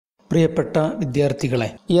പ്രിയപ്പെട്ട വിദ്യാർത്ഥികളെ,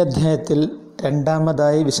 ഈ അധ്യായത്തിൽ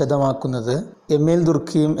രണ്ടാമതായി വിശദമാക്കുന്നത് എമീൽ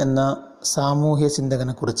ദുർഖീം എന്ന സാമൂഹ്യ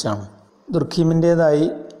ചിന്തകനെക്കുറിച്ചാണ്. ദുർഖീമിൻ്റേതായി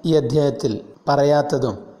ഈ അധ്യായത്തിൽ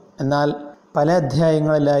പറയാത്തതും എന്നാൽ പല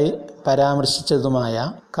അധ്യായങ്ങളിലായി പരാമർശിച്ചതുമായ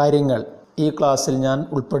കാര്യങ്ങൾ ഈ ക്ലാസ്സിൽ ഞാൻ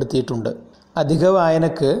ഉൾപ്പെടുത്തിയിട്ടുണ്ട്. അധിക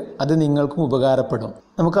വായനക്ക് അത് നിങ്ങൾക്കും ഉപകാരപ്പെടും.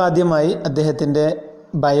 നമുക്ക് ആദ്യമായി അദ്ദേഹത്തിൻ്റെ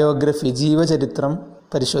ബയോഗ്രഫി, ജീവചരിത്രം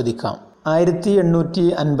പരിശോധിക്കാം.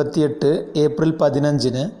 1858 ഏപ്രിൽ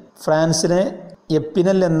 15 ഫ്രാൻസിലെ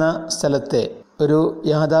എപ്പിനൽ എന്ന സ്ഥലത്തെ ഒരു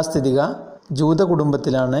യാഥാസ്ഥിതിക ജൂത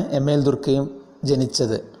കുടുംബത്തിലാണ് എമീൽ ദുർഖീം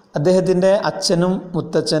ജനിച്ചത്. അദ്ദേഹത്തിൻ്റെ അച്ഛനും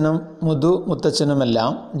മുത്തച്ഛനും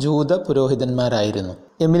മുത്തച്ഛനുമെല്ലാം ജൂത പുരോഹിതന്മാരായിരുന്നു.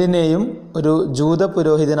 എമിലിനെയും ഒരു ജൂത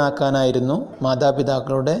പുരോഹിതനാക്കാനായിരുന്നു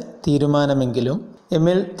മാതാപിതാക്കളുടെ തീരുമാനമെങ്കിലും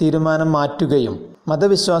എമിൽ തീരുമാനം മാറ്റുകയും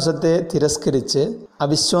മതവിശ്വാസത്തെ തിരസ്കരിച്ച്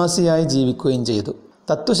അവിശ്വാസിയായി ജീവിക്കുകയും ചെയ്തു.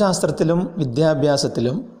 തത്വശാസ്ത്രത്തിലും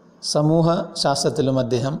വിദ്യാഭ്യാസത്തിലും സമൂഹ ശാസ്ത്രത്തിലും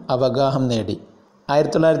അദ്ദേഹം അവഗാഹം നേടി.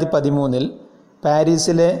 1913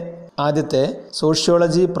 പാരീസിലെ ആദ്യത്തെ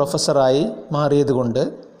സോഷ്യോളജി പ്രൊഫസറായി മാറിയതുകൊണ്ട്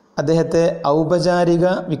അദ്ദേഹത്തെ ഔപചാരിക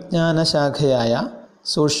വിജ്ഞാന ശാഖയായ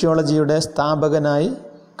സോഷ്യോളജിയുടെ സ്ഥാപകനായി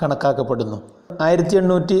കണക്കാക്കപ്പെടുന്നു.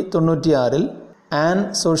 1896 ആൻ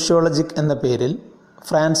സോഷ്യോളജിക് എന്ന പേരിൽ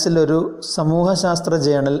ഫ്രാൻസിൽ ഒരു സമൂഹശാസ്ത്ര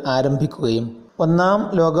ജേണൽ ആരംഭിക്കുകയും ഒന്നാം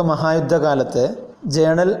ലോക മഹായുദ്ധകാലത്ത്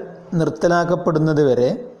ജേണൽ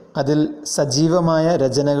നിർത്തലാക്കപ്പെടുന്നതുവരെ അതിൽ സജീവമായ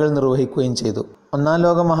രചനകൾ നിർവഹിക്കുകയും ചെയ്തു. ഒന്നാം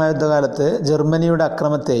ലോക മഹായുദ്ധകാലത്ത് ജർമ്മനിയുടെ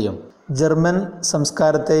അക്രമത്തെയും ജർമ്മൻ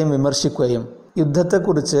സംസ്കാരത്തെയും വിമർശിക്കുകയും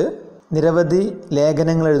യുദ്ധത്തെക്കുറിച്ച് നിരവധി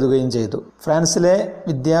ലേഖനങ്ങൾ എഴുതുകയും ചെയ്തു. ഫ്രാൻസിലെ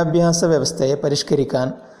വിദ്യാഭ്യാസ വ്യവസ്ഥയെ പരിഷ്കരിക്കാൻ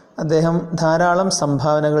അദ്ദേഹം ധാരാളം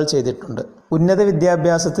സംഭാവനകൾ ചെയ്തിട്ടുണ്ട്. ഉന്നത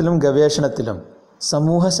വിദ്യാഭ്യാസത്തിലും ഗവേഷണത്തിലും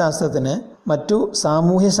സമൂഹശാസ്ത്രത്തിന് മറ്റു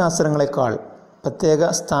സാമൂഹ്യശാസ്ത്രങ്ങളെക്കാൾ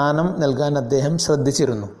പ്രത്യേക സ്ഥാനം നൽകാൻ അദ്ദേഹം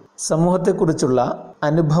ശ്രദ്ധിച്ചിരുന്നു. സമൂഹത്തെക്കുറിച്ചുള്ള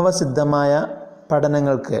അനുഭവസിദ്ധമായ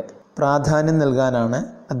പഠനങ്ങൾക്ക് പ്രാധാന്യം നൽകാനാണ്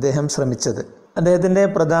അദ്ദേഹം ശ്രമിച്ചത്. അദ്ദേഹത്തിൻ്റെ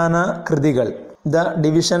പ്രധാന കൃതികൾ the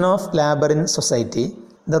division of labour in society,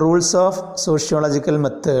 the rules of sociological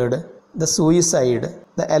method, the suicide,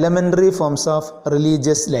 the elementary forms of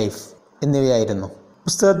religious life എന്നിവയായിരുന്നു.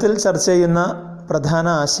 പുസ്തകത്തിൽ ചർച്ച ചെയ്യുന്ന പ്രധാന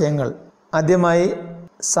ആശയങ്ങൾ: ആദ്യമായി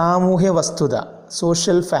സാമൂഹ്യ വസ്തുത,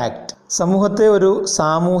 സോഷ്യൽ ഫാക്റ്റ്. സമൂഹത്തെ ഒരു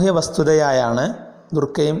സാമൂഹ്യ വസ്തുതയായാണ്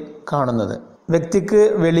ദുർഖീം കാണുന്നത്. വ്യക്തിക്ക്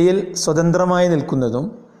വെളിയിൽ സ്വതന്ത്രമായി നിൽക്കുന്നതും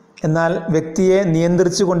എന്നാൽ വ്യക്തിയെ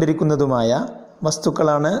നിയന്ത്രിച്ചു കൊണ്ടിരിക്കുന്നതുമായ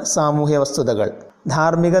വസ്തുക്കളാണ് സാമൂഹ്യ വസ്തുതകൾ.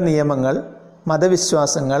 ധാർമ്മിക നിയമങ്ങൾ,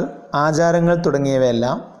 മതവിശ്വാസങ്ങൾ, ആചാരങ്ങൾ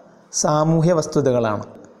തുടങ്ങിയവയെല്ലാം സാമൂഹ്യ വസ്തുതകളാണ്.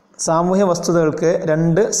 സാമൂഹ്യ വസ്തുതകൾക്ക്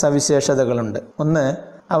രണ്ട് സവിശേഷതകളുണ്ട്. ഒന്ന്,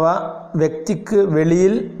 അവ വ്യക്തിക്ക്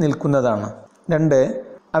വെളിയിൽ നിൽക്കുന്നതാണ്. രണ്ട്,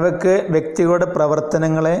 അവയ്ക്ക് വ്യക്തികളുടെ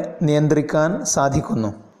പ്രവർത്തനങ്ങളെ നിയന്ത്രിക്കാൻ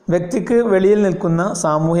സാധിക്കുന്നു. വ്യക്തിക്ക് വെളിയിൽ നിൽക്കുന്ന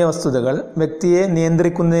സാമൂഹ്യ വസ്തുതകൾ വ്യക്തിയെ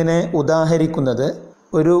നിയന്ത്രിക്കുന്നതിനെ ഉദാഹരിക്കുന്നത്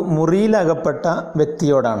ഒരു മുറിയിലകപ്പെട്ട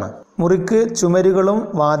വ്യക്തിയോടാണ്. മുറിക്ക് ചുമരുകളും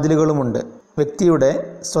വാതിലുകളുമുണ്ട്. വ്യക്തിയുടെ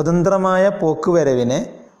സ്വതന്ത്രമായ പോക്കുവരവിനെ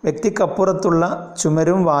വ്യക്തിക്കപ്പുറത്തുള്ള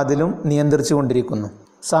ചുമരും വാതിലും നിയന്ത്രിച്ചു കൊണ്ടിരിക്കുന്നു.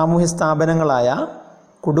 സാമൂഹ്യ സ്ഥാപനങ്ങളായ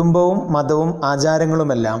കുടുംബവും മതവും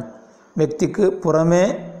ആചാരങ്ങളുമെല്ലാം വ്യക്തിക്ക് പുറമേ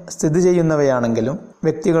സ്ഥിതി ചെയ്യുന്നവയാണെങ്കിലും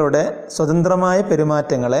വ്യക്തികളുടെ സ്വതന്ത്രമായ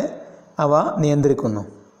പെരുമാറ്റങ്ങളെ അവ നിയന്ത്രിക്കുന്നു.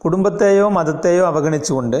 കുടുംബത്തെയോ മതത്തെയോ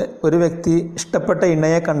അവഗണിച്ചുകൊണ്ട് ഒരു വ്യക്തി ഇഷ്ടപ്പെട്ട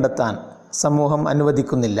ഇണയെ കണ്ടെത്താൻ സമൂഹം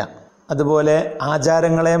അനുവദിക്കുന്നില്ല. അതുപോലെ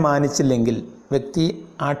ആചാരങ്ങളെ മാനിച്ചില്ലെങ്കിൽ വ്യക്തി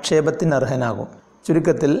ആക്ഷേപത്തിനർഹനാകും.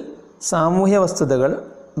 ചുരുക്കത്തിൽ സാമൂഹ്യ വസ്തുതകൾ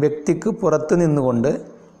വ്യക്തിക്ക് പുറത്തു നിന്നുകൊണ്ട്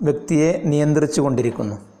വ്യക്തിയെ നിയന്ത്രിച്ചു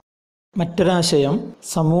കൊണ്ടിരിക്കുന്നു. മറ്റൊരാശയം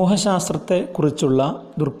സമൂഹശാസ്ത്രത്തെക്കുറിച്ചുള്ള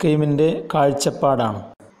ദുർഖീമിൻ്റെ കാഴ്ചപ്പാടാണ്.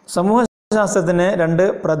 സമൂഹശാസ്ത്രത്തിന് രണ്ട്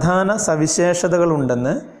പ്രധാന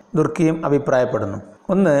സവിശേഷതകളുണ്ടെന്ന് ദുർഖീം അഭിപ്രായപ്പെടുന്നു.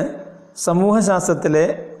 ഒന്ന്, സമൂഹശാസ്ത്രത്തിലെ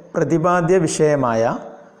പ്രതിപാദ്യ വിഷയമായ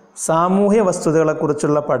സാമൂഹ്യ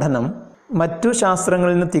വസ്തുതകളെക്കുറിച്ചുള്ള പഠനം മറ്റു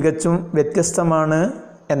ശാസ്ത്രങ്ങളിൽ നിന്ന് തികച്ചും വ്യത്യസ്തമാണ്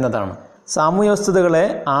എന്നതാണ്. സാമൂഹ്യ വസ്തുതകളെ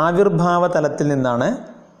ആവിർഭാവ തലത്തിൽ നിന്നാണ്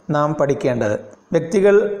നാം പഠിക്കേണ്ടത്.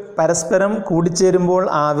 വ്യക്തികൾ പരസ്പരം കൂടിച്ചേരുമ്പോൾ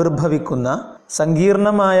ആവിർഭവിക്കുന്ന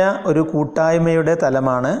സങ്കീർണമായ ഒരു കൂട്ടായ്മയുടെ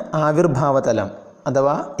തലമാണ് ആവിർഭാവ തലം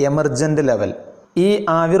അഥവാ എമർജൻ്റ് ലെവൽ. ഈ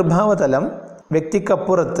ആവിർഭാവ തലം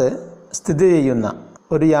വ്യക്തിക്കപ്പുറത്ത് സ്ഥിതി ചെയ്യുന്ന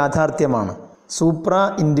ഒരു യാഥാർത്ഥ്യമാണ്, സൂപ്രാ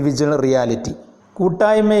ഇൻഡിവിജ്വൽ റിയാലിറ്റി.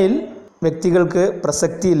 കൂട്ടായ്മയിൽ വ്യക്തികൾക്ക്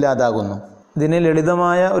പ്രസക്തി ഇല്ലാതാകുന്നു. ഇതിന്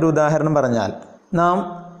ലളിതമായ ഒരു ഉദാഹരണം പറഞ്ഞാൽ, നാം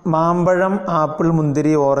മാമ്പഴം, ആപ്പിൾ,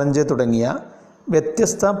 മുന്തിരി, ഓറഞ്ച് തുടങ്ങിയ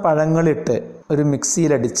വ്യത്യസ്ത പഴങ്ങളിട്ട് ഒരു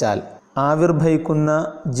മിക്സിയിലടിച്ചാൽ ആവിർഭവിക്കുന്ന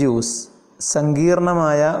ജ്യൂസ്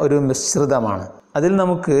സങ്കീർണമായ ഒരു മിശ്രിതമാണ്. അതിൽ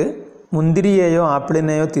നമുക്ക് മുന്തിരിയെയോ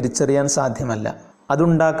ആപ്പിളിനെയോ തിരിച്ചറിയാൻ സാധ്യമല്ല.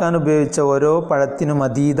 അതുണ്ടാക്കാൻ ഉപയോഗിച്ച ഓരോ പഴത്തിനും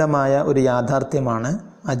അതീതമായ ഒരു യാഥാർത്ഥ്യമാണ്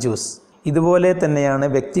ആ ജ്യൂസ്. ഇതുപോലെ തന്നെയാണ്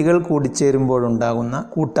വ്യക്തികൾ കൂടിച്ചേരുമ്പോഴുണ്ടാകുന്ന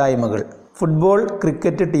കൂട്ടായ്മകൾ. ഫുട്ബോൾ,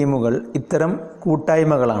 ക്രിക്കറ്റ് ടീമുകൾ ഇത്തരം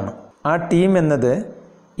കൂട്ടായ്മകളാണ്. ആ ടീം എന്നത്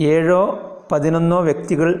 7-11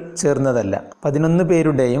 വ്യക്തികൾ ചേർന്നതല്ല. 11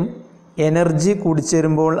 പേരുടെയും എനർജി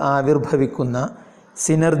കൂടിച്ചേരുമ്പോൾ ആവിർഭവിക്കുന്ന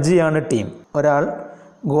സിനർജിയാണ് ടീം. ഒരാൾ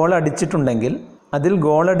ഗോൾ അടിച്ചിട്ടുണ്ടെങ്കിൽ അതിൽ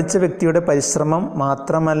ഗോളടിച്ച വ്യക്തിയുടെ പരിശ്രമം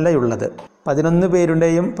മാത്രമല്ലയുള്ളത്, 11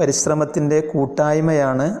 പേരുടെയും പരിശ്രമത്തിൻ്റെ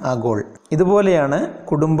കൂട്ടായ്മയാണ് ആ ഗോൾ. ഇതുപോലെയാണ്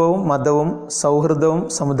കുടുംബവും മതവും സൗഹൃദവും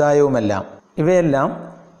സമുദായവുമെല്ലാം. ഇവയെല്ലാം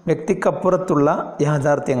വ്യക്തിക്കപ്പുറത്തുള്ള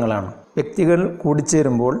യാഥാർത്ഥ്യങ്ങളാണ്. വ്യക്തികൾ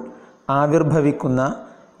കൂടിച്ചേരുമ്പോൾ ആവിർഭവിക്കുന്ന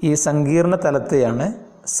ഈ സങ്കീർണ തലത്തെയാണ്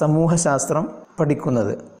സമൂഹശാസ്ത്രം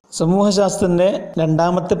പഠിക്കുന്നത്. സമൂഹശാസ്ത്രത്തിൻ്റെ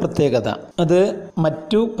രണ്ടാമത്തെ പ്രത്യേകത, അത്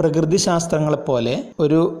മറ്റു പ്രകൃതിശാസ്ത്രങ്ങളെപ്പോലെ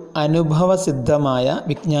ഒരു അനുഭവസിദ്ധമായ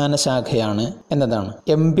വിജ്ഞാന ശാഖയാണ് എന്നതാണ്.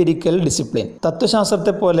 Empirical discipline.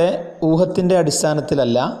 തത്വശാസ്ത്രത്തെ പോലെ ഊഹത്തിൻ്റെ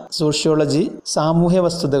അടിസ്ഥാനത്തിലല്ല സോഷ്യോളജി സാമൂഹ്യ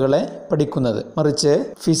വസ്തുതകളെ പഠിക്കുന്നത്. മറിച്ച്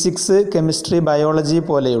ഫിസിക്സ്, കെമിസ്ട്രി, ബയോളജി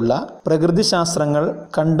പോലെയുള്ള പ്രകൃതിശാസ്ത്രങ്ങൾ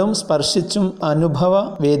കണ്ടും സ്പർശിച്ചും അനുഭവ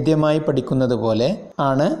വേദ്യമായി പഠിക്കുന്നത് പോലെ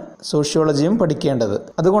ആണ് സോഷ്യോളജിയും പഠിക്കേണ്ടത്.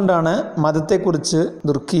 അതുകൊണ്ടാണ് മതത്തെക്കുറിച്ച്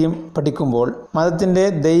ദുർഖീം പഠിക്കുമ്പോൾ മതത്തിൻ്റെ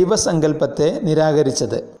ദൈവസങ്കല്പത്തെ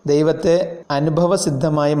നിരാകരിച്ചത്. ദൈവത്തെ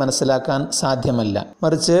അനുഭവസിദ്ധമായി മനസ്സിലാക്കാൻ സാധ്യമല്ല.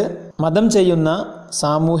 മറിച്ച് മതം ചെയ്യുന്ന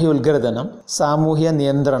സാമൂഹ്യ ഉത്ഗ്രഥനം, സാമൂഹ്യ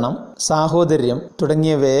നിയന്ത്രണം, സാഹോദര്യം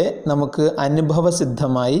തുടങ്ങിയവയെ നമുക്ക്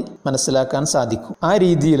അനുഭവസിദ്ധമായി മനസ്സിലാക്കാൻ സാധിക്കും. ആ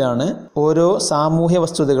രീതിയിലാണ് ഓരോ സാമൂഹ്യ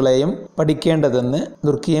വസ്തുതകളെയും പഠിക്കേണ്ടതെന്ന്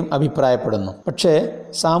ദുർഖീം അഭിപ്രായപ്പെടുന്നു. പക്ഷേ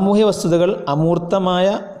സാമൂഹ്യ വസ്തുതകൾ അമൂർത്തമായ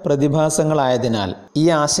പ്രതിഭാസങ്ങളായതിനാൽ ഈ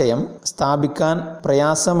ആശയം സ്ഥാപിക്കാൻ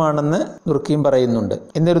പ്രയാസമാണെന്ന് ദുർഖീം പറയുന്നുണ്ട്.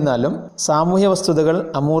 എന്നിരുന്നാലും സാമൂഹ്യ വസ്തുതകൾ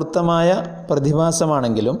അമൂർത്തമായ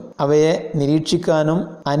പ്രതിഭാസമാണെങ്കിലും അവയെ നിരീക്ഷിക്കാനും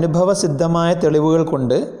അനുഭവസിദ്ധമായ തെളിവുകൾ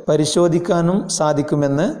കൊണ്ട് പരിശോധിക്കാനും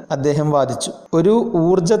സാധിക്കുമെന്ന് അദ്ദേഹം വാദിച്ചു. ഒരു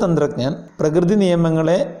ഊർജ തന്ത്രജ്ഞൻ പ്രകൃതി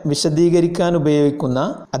നിയമങ്ങളെ വിശദീകരിക്കാൻ ഉപയോഗിക്കുന്ന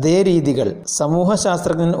അതേ രീതികൾ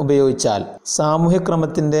സമൂഹശാസ്ത്രജ്ഞൻ ഉപയോഗിച്ചാൽ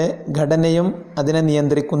സാമൂഹ്യക്രമത്തിന്റെ ഘടനയും അതിനെ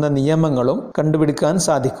നിയന്ത്രിക്കുന്ന നിയമങ്ങളും കണ്ടുപിടിക്കാൻ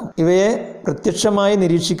സാധിക്കും. ഇവയെ പ്രത്യക്ഷമായി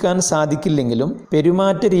നിരീക്ഷിക്കാൻ സാധിക്കില്ലെങ്കിലും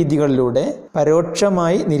പെരുമാറ്റ രീതികളിലൂടെ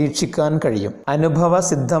പരോക്ഷമായി നിരീക്ഷിക്കാൻ കഴിയും.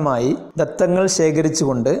 അനുഭവസിദ്ധമായി ദത്തങ്ങൾ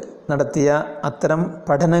ശേഖരിച്ചുകൊണ്ട് നടത്തിയ അത്തരം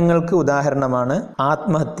പഠനങ്ങൾക്ക് ഉദാഹരണമാണ്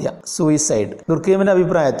ആത്മഹത്യ, സൂയിസൈഡ്. ദുർഖീമിന്റെ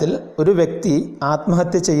അഭിപ്രായത്തിൽ ഒരു വ്യക്തി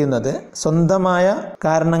ആത്മഹത്യ ചെയ്യുന്നത് സ്വന്തമായ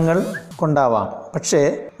കാരണങ്ങൾ കൊണ്ടാവാം. പക്ഷേ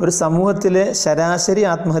ഒരു സമൂഹത്തിലെ ശരാശരി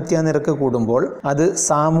ആത്മഹത്യാ നിരക്ക് കൂടുമ്പോൾ അത്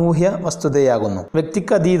സാമൂഹ്യ വസ്തുതയാകുന്നു.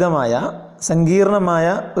 വ്യക്തിക്കതീതമായ സങ്കീർണമായ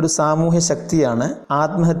ഒരു സാമൂഹ്യ ശക്തിയാണ്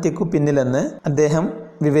ആത്മഹത്യക്കു പിന്നിലെന്ന് അദ്ദേഹം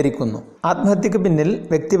വിവരിക്കുന്നു. ആത്മഹത്യക്ക് പിന്നിൽ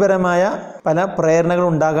വ്യക്തിപരമായ പല പ്രേരണകൾ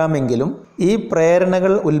ഉണ്ടാകാമെങ്കിലും ഈ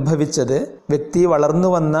പ്രേരണകൾ ഉത്ഭവിച്ചത് വ്യക്തി വളർന്നു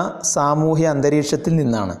വന്ന സാമൂഹ്യ അന്തരീക്ഷത്തിൽ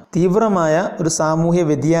നിന്നാണ്. തീവ്രമായ ഒരു സാമൂഹ്യ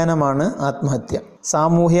വ്യതിയാനമാണ് ആത്മഹത്യ.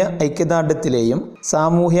 സാമൂഹ്യ ഐക്യദാർഢ്യത്തിലെയും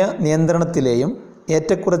സാമൂഹ്യ നിയന്ത്രണത്തിലെയും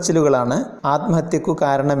ഏറ്റക്കുറച്ചിലുകളാണ് ആത്മഹത്യക്കു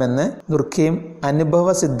കാരണമെന്ന് ദുർഖീം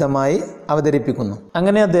അനുഭവസിദ്ധമായി അവതരിപ്പിക്കുന്നു.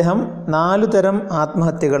 അങ്ങനെ അദ്ദേഹം 4 തരം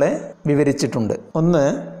ആത്മഹത്യകളെ വിവരിച്ചിട്ടുണ്ട്. ഒന്ന്,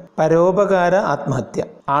 പരോപകാര ആത്മഹത്യ,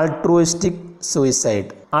 ആൾട്രൂയിസ്റ്റിക് സൂയിസൈഡ്.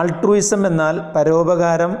 ആൾട്രൂയിസം എന്നാൽ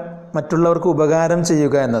പരോപകാരം, മറ്റുള്ളവർക്ക് ഉപകാരം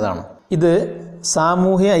ചെയ്യുക എന്നതാണ്. ഇത്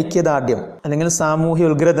സാമൂഹ്യ ഐക്യദാർഢ്യം അല്ലെങ്കിൽ സാമൂഹ്യ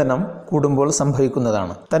ഉത്ഗ്രഥനം കൂടുമ്പോൾ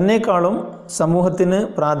സംഭവിക്കുന്നതാണ്. തന്നെക്കാളും സമൂഹത്തിന്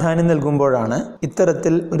പ്രാധാന്യം നൽകുമ്പോഴാണ്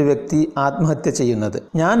ഇത്തരത്തിൽ ഒരു വ്യക്തി ആത്മഹത്യ ചെയ്യുന്നത്.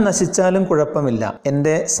 ഞാൻ നശിച്ചാലും കുഴപ്പമില്ല,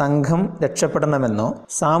 എൻ്റെ സംഘം രക്ഷപ്പെടണമെന്നോ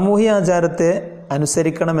സാമൂഹ്യ ആചാരത്തെ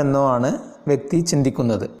അനുസരിക്കണമെന്നോ ആണ് വ്യക്തി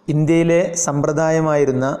ചിന്തിക്കുന്നത്. ഇന്ത്യയിലെ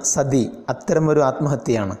സമ്പ്രദായമായിരുന്ന സതി അത്തരമൊരു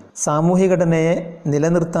ആത്മഹത്യയാണ്. സാമൂഹ്യ ഘടനയെ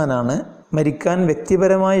നിലനിർത്താനാണ് മരിക്കാൻ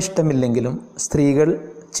വ്യക്തിപരമായ ഇഷ്ടമില്ലെങ്കിലും സ്ത്രീകൾ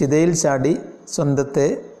ചിതയിൽ ചാടി സ്വന്തത്തെ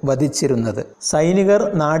വധിച്ചിരുന്നത്. സൈനികർ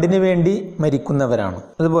നാടിനു വേണ്ടി മരിക്കുന്നവരാണ്.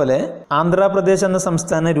 അതുപോലെ ആന്ധ്രാപ്രദേശ് എന്ന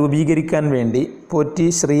സംസ്ഥാനം രൂപീകരിക്കാൻ വേണ്ടി പോറ്റി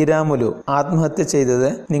ശ്രീരാമുലു ആത്മഹത്യ ചെയ്തത്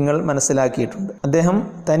നിങ്ങൾ മനസ്സിലാക്കിയിട്ടുണ്ട്. അദ്ദേഹം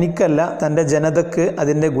തനിക്കല്ല തൻ്റെ ജനതയ്ക്ക്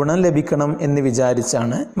അതിൻ്റെ ഗുണം ലഭിക്കണം എന്ന്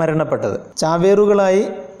വിചാരിച്ചാണ് മരണപ്പെട്ടത്. ചാവേറുകളായി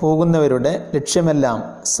പോകുന്നവരുടെ ലക്ഷ്യമെല്ലാം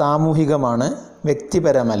സാമൂഹികമാണ്,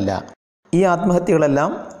 വ്യക്തിപരമല്ല. ഈ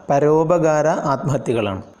ആത്മഹത്യകളെല്ലാം പരോപകാര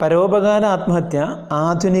ആത്മഹത്യകളാണ്. പരോപകാര ആത്മഹത്യ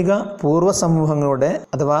ആധുനിക പൂർവ്വ സമൂഹങ്ങളുടെ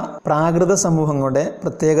അഥവാ പ്രാകൃത സമൂഹങ്ങളുടെ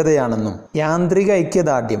പ്രത്യേകതയാണെന്നും യാന്ത്രിക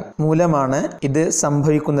ഐക്യദാർഢ്യം മൂലമാണ് ഇത്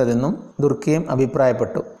സംഭവിക്കുന്നതെന്നും ദുർഖീം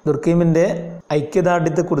അഭിപ്രായപ്പെട്ടു. ദുർഖീമിൻ്റെ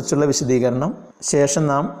ഐക്യദാർഢ്യത്തെക്കുറിച്ചുള്ള വിശദീകരണം ശേഷം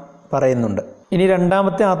നാം പറയുന്നുണ്ട്. ഇനി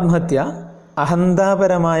രണ്ടാമത്തെ ആത്മഹത്യ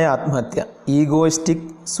അഹന്താപരമായ ആത്മഹത്യ, ഈഗോയിസ്റ്റിക്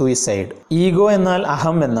സൂയിസൈഡ്. ഈഗോ എന്നാൽ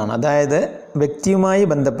അഹം എന്നാണ്, അതായത് വ്യക്തിയുമായി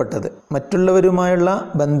ബന്ധപ്പെട്ടത്, മറ്റുള്ളവരുമായുള്ള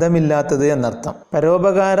ബന്ധമില്ലാത്തത് എന്നർത്ഥം.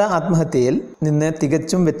 പരോപകാര ആത്മഹത്യയിൽ നിന്ന്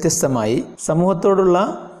തികച്ചും വ്യത്യസ്തമായി സമൂഹത്തോടുള്ള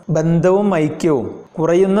ബന്ധവും ഐക്യവും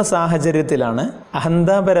കുറയുന്ന സാഹചര്യത്തിലാണ്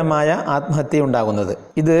അഹന്താപരമായ ആത്മഹത്യ ഉണ്ടാകുന്നത്.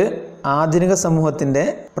 ഇത് ആധുനിക സമൂഹത്തിൻ്റെ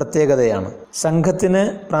പ്രത്യേകതയാണ്. സംഘത്തിന്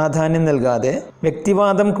പ്രാധാന്യം നൽകാതെ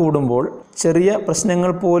വ്യക്തിവാദം കൂടുമ്പോൾ ചെറിയ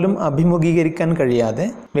പ്രശ്നങ്ങൾ പോലും അഭിമുഖീകരിക്കാൻ കഴിയാതെ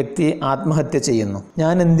വ്യക്തി ആത്മഹത്യ ചെയ്യുന്നു.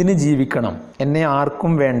 ഞാൻ എന്തിന് ജീവിക്കണം, എന്നെ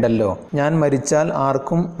ആർക്കും വേണ്ടല്ലോ, ഞാൻ മരിച്ചാൽ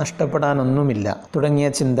ആർക്കും നഷ്ടപ്പെടാനൊന്നുമില്ല തുടങ്ങിയ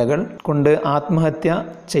ചിന്തകൾ കൊണ്ട് ആത്മഹത്യ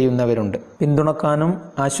ചെയ്യുന്നവരുണ്ട്. പിന്തുണക്കാനും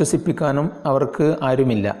ആശ്വസിപ്പിക്കാനും അവർക്ക്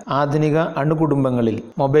ആരുമില്ല. ആധുനിക അണുകുടുംബങ്ങളിൽ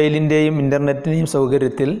മൊബൈലിൻ്റെയും ഇൻ്റർനെറ്റിൻ്റെയും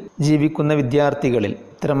സൗകര്യത്തിൽ ജീവിക്കുന്ന വിദ്യാർത്ഥികളിൽ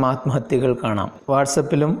ഇത്തരം ആത്മഹത്യകൾ കാണാം.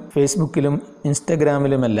 വാട്സപ്പിലും ഫേസ്ബുക്കിലും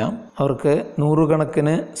ഇൻസ്റ്റഗ്രാമിലുമെല്ലാം അവർക്ക്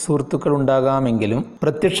നൂറുകണക്കിന് സുഹൃത്തുക്കൾ ഉണ്ടാകാമെങ്കിലും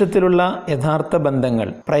പ്രത്യക്ഷത്തിലുള്ള യഥാർത്ഥ ബന്ധങ്ങൾ,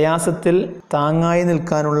 പ്രയാസത്തിൽ താങ്ങായി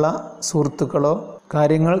നിൽക്കാനുള്ള സുഹൃത്തുക്കളോ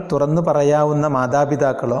കാര്യങ്ങൾ തുറന്നു പറയാവുന്ന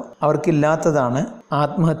മാതാപിതാക്കളോ അവർക്കില്ലാത്തതാണ്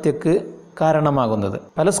ആത്മഹത്യക്ക് കാരണമാകുന്നത്.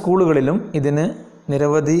 പല സ്കൂളുകളിലും ഇതിന്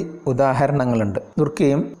നിരവധി ഉദാഹരണങ്ങളുണ്ട്.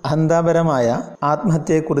 ദുർഖീം അഹന്താപരമായ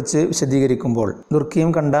ആത്മഹത്യയെക്കുറിച്ച് വിശദീകരിക്കുമ്പോൾ ദുർഖീം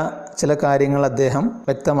കണ്ട ചില കാര്യങ്ങൾ അദ്ദേഹം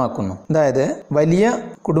വ്യക്തമാക്കുന്നു. അതായത് വലിയ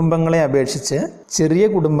കുടുംബങ്ങളെ അപേക്ഷിച്ച് ചെറിയ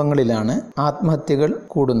കുടുംബങ്ങളിലാണ് ആത്മഹത്യകൾ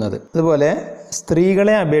കൂടുന്നത്. അതുപോലെ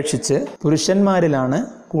സ്ത്രീകളെ അപേക്ഷിച്ച് പുരുഷന്മാരിലാണ്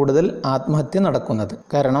കൂടുതൽ ആത്മഹത്യ നടക്കുന്നത്.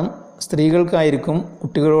 കാരണം സ്ത്രീകൾക്കായിരിക്കും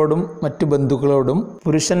കുട്ടികളോടും മറ്റു ബന്ധുക്കളോടും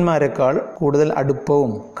പുരുഷന്മാരെക്കാൾ കൂടുതൽ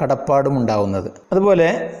അടുപ്പവും കടപ്പാടും ഉണ്ടാവുന്നത്. അതുപോലെ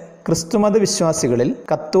ക്രിസ്തുമത വിശ്വാസികളിൽ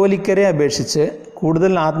കത്തോലിക്കരെ അപേക്ഷിച്ച്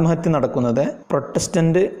കൂടുതൽ ആത്മഹത്യ നടക്കുന്നത്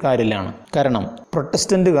പ്രൊട്ടസ്റ്റന്റുകാരിലാണ്. കാരണം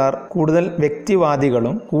പ്രൊട്ടസ്റ്റന്റുകാർ കൂടുതൽ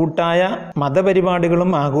വ്യക്തിവാദികളും കൂട്ടായ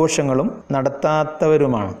മതപരിപാടികളും ആഘോഷങ്ങളും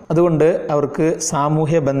നടത്താത്തവരുമാണ്. അതുകൊണ്ട് അവർക്ക്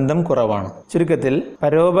സാമൂഹ്യ ബന്ധം കുറവാണ്. ചുരുക്കത്തിൽ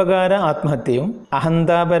പരോപകാര ആത്മഹത്യയും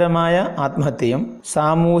അഹന്താപരമായ ആത്മഹത്യയും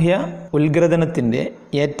സാമൂഹ്യ ഉത്ഗ്രഥനത്തിൻ്റെ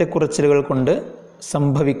ഏറ്റക്കുറച്ചിലുകൾ കൊണ്ട്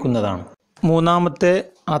സംഭവിക്കുന്നതാണ്. മൂന്നാമത്തെ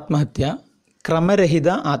ആത്മഹത്യ ക്രമരഹിത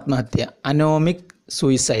ആത്മഹത്യ, അനോമിക്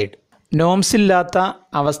സൂയിസൈഡ്. നോംസില്ലാത്ത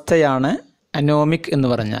അവസ്ഥയാണ് അനോമിക് എന്ന്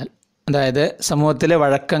പറഞ്ഞാൽ. അതായത് സമൂഹത്തിലെ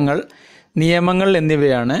വഴക്കങ്ങൾ, നിയമങ്ങൾ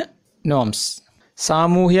എന്നിവയാണ് നോംസ്.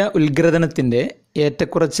 സാമൂഹ്യ ഉത്ഗ്രഥനത്തിൻ്റെ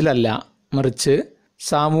ഏറ്റക്കുറച്ചിലല്ല, മറിച്ച്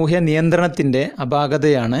സാമൂഹ്യ നിയന്ത്രണത്തിൻ്റെ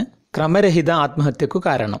അപാകതയാണ് ക്രമരഹിത ആത്മഹത്യക്കു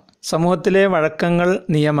കാരണം. സമൂഹത്തിലെ വഴക്കങ്ങൾ,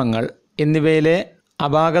 നിയമങ്ങൾ എന്നിവയിലെ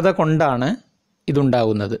അപാകത കൊണ്ടാണ്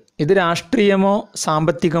ഇതുണ്ടാകുന്നത്. ഇത് രാഷ്ട്രീയമോ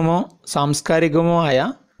സാമ്പത്തികമോ സാംസ്കാരികമോ ആയ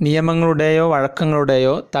നിയമങ്ങളുടെയോ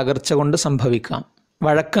വഴക്കങ്ങളുടെയോ തകർച്ച കൊണ്ട് സംഭവിക്കാം.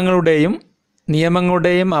 വഴക്കങ്ങളുടെയും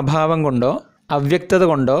നിയമങ്ങളുടെയും അഭാവം കൊണ്ടോ അവ്യക്തത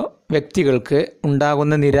കൊണ്ടോ വ്യക്തികൾക്ക്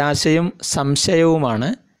ഉണ്ടാകുന്ന നിരാശയും സംശയവുമാണ്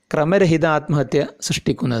ക്രമരഹിത ആത്മഹത്യ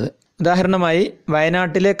സൃഷ്ടിക്കുന്നത്. ഉദാഹരണമായി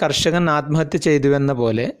വയനാട്ടിലെ കർഷകൻ ആത്മഹത്യ ചെയ്തുവെന്ന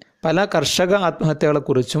പോലെ പല കർഷക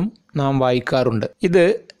ആത്മഹത്യകളെക്കുറിച്ചും നാം വായിക്കാറുണ്ട്. ഇത്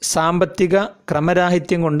സാമ്പത്തിക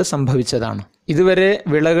ക്രമരാഹിത്യം കൊണ്ട് സംഭവിച്ചതാണ്. ഇതുവരെ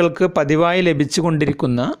വിളകൾക്ക് പതിവായി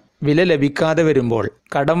ലഭിച്ചുകൊണ്ടിരിക്കുന്ന വില ലഭിക്കാതെ വരുമ്പോൾ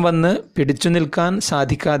കടം വന്ന് പിടിച്ചു നിൽക്കാൻ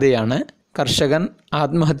സാധിക്കാതെയാണ് കർഷകൻ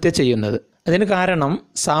ആത്മഹത്യ ചെയ്യുന്നത്. അതിന് കാരണം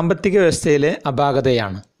സാമ്പത്തിക വ്യവസ്ഥയിലെ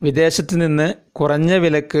അപാകതയാണ്. വിദേശത്ത് നിന്ന് കുറഞ്ഞ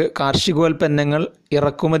വിലക്ക് കാർഷികോൽപ്പന്നങ്ങൾ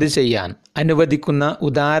ഇറക്കുമതി ചെയ്യാൻ അനുവദിക്കുന്ന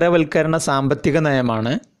ഉദാരവൽക്കരണ സാമ്പത്തിക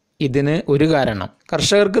നയമാണ് ഇതിന് ഒരു കാരണം.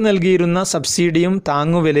 കർഷകർക്ക് നൽകിയിരുന്ന സബ്സിഡിയും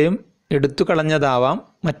താങ്ങുവിലയും എടുത്തു കളഞ്ഞതാവാം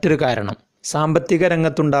മറ്റൊരു കാരണം. സാമ്പത്തിക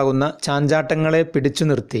രംഗത്തുണ്ടാകുന്ന ചാഞ്ചാട്ടങ്ങളെ പിടിച്ചു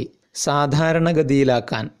നിർത്തി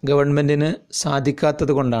സാധാരണഗതിയിലാക്കാൻ ഗവൺമെൻറ്റിന്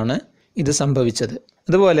സാധിക്കാത്തത് കൊണ്ടാണ് ഇത് സംഭവിച്ചത്.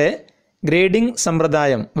 അതുപോലെ ഗ്രേഡിംഗ്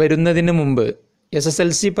സമ്പ്രദായം വരുന്നതിന് മുമ്പ്,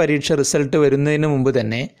 SSLC പരീക്ഷ റിസൾട്ട് വരുന്നതിന് മുമ്പ്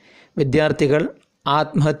തന്നെ വിദ്യാർത്ഥികൾ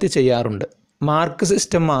ആത്മഹത്യ ചെയ്യാറുണ്ട്. മാർക്ക്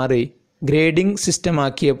സിസ്റ്റം മാറി ഗ്രേഡിംഗ്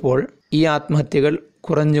സിസ്റ്റമാക്കിയപ്പോൾ ഈ ആത്മഹത്യകൾ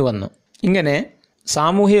കുറഞ്ഞു വന്നു. ഇങ്ങനെ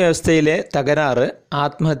സാമൂഹ്യ വ്യവസ്ഥയിലെ തകരാറ്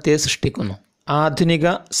ആത്മഹത്യയെ സൃഷ്ടിക്കുന്നു. ആധുനിക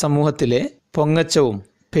സമൂഹത്തിലെ പൊങ്ങച്ചവും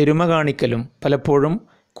പെരുമ കാണിക്കലും പലപ്പോഴും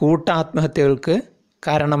കൂട്ടാത്മഹത്യകൾക്ക്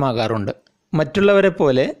കാരണമാകാറുണ്ട്. മറ്റുള്ളവരെ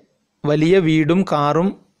പോലെ വലിയ വീടും കാറും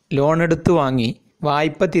ലോണെടുത്ത് വാങ്ങി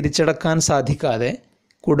വായ്പ തിരിച്ചടക്കാൻ സാധിക്കാതെ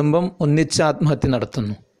കുടുംബം ഒന്നിച്ച് ആത്മഹത്യ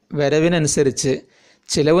നടത്തുന്നു. വരവിനനുസരിച്ച്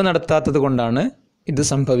ചിലവ് നടത്താത്തത് കൊണ്ടാണ് ഇത്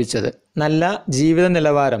സംഭവിച്ചത്. നല്ല ജീവിത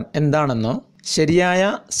നിലവാരം എന്താണെന്നോ ശരിയായ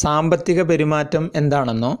സാമ്പത്തിക പെരുമാറ്റം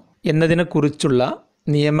എന്താണെന്നോ എന്നതിനെക്കുറിച്ചുള്ള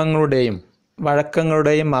നിയമങ്ങളുടെയും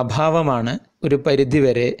വഴക്കങ്ങളുടെയും അഭാവമാണ് ഒരു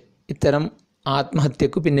പരിധിവരെ ഇത്തരം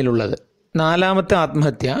ആത്മഹത്യക്കു പിന്നിലുള്ളത്. നാലാമത്തെ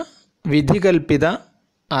ആത്മഹത്യ വിധികൽപ്പിത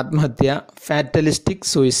ആത്മഹത്യ, ഫാറ്റലിസ്റ്റിക്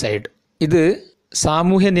സൂയിസൈഡ്. ഇത്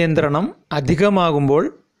സാമൂഹ്യ നിയന്ത്രണം അധികമാകുമ്പോൾ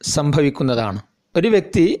സംഭവിക്കുന്നതാണ്. ഒരു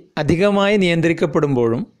വ്യക്തി അധികമായി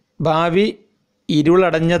നിയന്ത്രിക്കപ്പെടുമ്പോഴും ഭാവി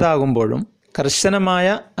ഇരുളടഞ്ഞതാകുമ്പോഴും കർശനമായ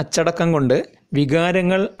അച്ചടക്കം കൊണ്ട്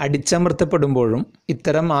വികാരങ്ങൾ അടിച്ചമർത്തപ്പെടുമ്പോഴും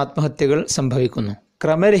ഇത്തരം ആത്മഹത്യകൾ സംഭവിക്കുന്നു.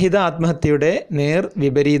 ക്രമരഹിത ആത്മഹത്യയുടെ നേർ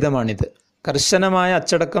വിപരീതമാണിത്. കർശനമായ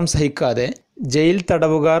അച്ചടക്കം സഹിക്കാതെ ജയിൽ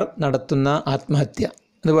തടവുകാർ നടത്തുന്ന ആത്മഹത്യ,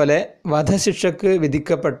 അതുപോലെ വധശിക്ഷക്ക്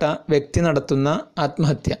വിധിക്കപ്പെട്ട വ്യക്തി നടത്തുന്ന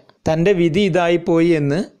ആത്മഹത്യ, തൻ്റെ വിധി ഇതായിപ്പോയി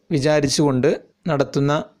എന്ന് വിചാരിച്ചുകൊണ്ട്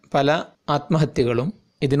നടത്തുന്ന പല ആത്മഹത്യകളും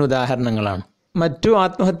ഇതിനുദാഹരണങ്ങളാണ്. മറ്റു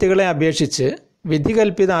ആത്മഹത്യകളെ അപേക്ഷിച്ച്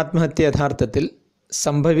വിധികൽപ്പിത ആത്മഹത്യ യഥാർത്ഥത്തിൽ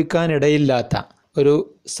സംഭവിക്കാനിടയില്ലാത്ത ഒരു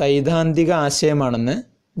സൈദ്ധാന്തിക ആശയമാണെന്ന്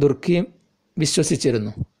ദുർഖീം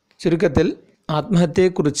വിശ്വസിച്ചിരുന്നു. ചുരുക്കത്തിൽ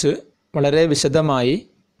ആത്മഹത്യയെക്കുറിച്ച് വളരെ വിശദമായി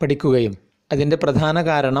പഠിക്കുകയും അതിൻ്റെ പ്രധാന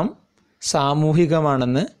കാരണം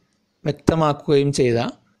സാമൂഹികമാണെന്ന് വ്യക്തമാക്കുകയും ചെയ്ത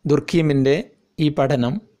ദുർഖീമിൻ്റെ ഈ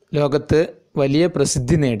പഠനം ലോകത്ത് വലിയ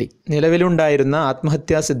പ്രസിദ്ധി നേടി. നിലവിലുണ്ടായിരുന്ന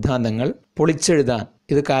ആത്മഹത്യാ സിദ്ധാന്തങ്ങൾ പൊളിച്ചെഴുതാൻ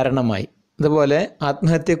ഇത് കാരണമായി. അതുപോലെ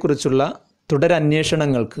ആത്മഹത്യയെക്കുറിച്ചുള്ള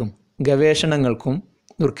തുടരന്വേഷണങ്ങൾക്കും ഗവേഷണങ്ങൾക്കും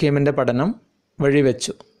ദുർഖീമിൻ്റെ പഠനം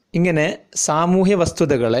വഴിവെച്ചു. ഇങ്ങനെ സാമൂഹ്യ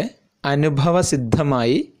വസ്തുതകളെ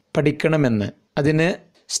അനുഭവസിദ്ധമായി പഠിക്കണമെന്ന്, അതിന്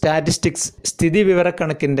സ്റ്റാറ്റിസ്റ്റിക്സ്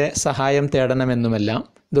സ്ഥിതിവിവരക്കണക്കിൻ്റെ സഹായം തേടണമെന്നുമെല്ലാം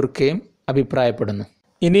ദുർഖീം അഭിപ്രായപ്പെടുന്നു.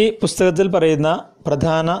 ഇനി പുസ്തകത്തിൽ പറയുന്ന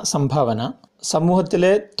പ്രധാന സംഭാവന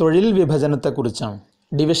സമൂഹത്തിലെ തൊഴിൽ വിഭജനത്തെക്കുറിച്ചാണ്.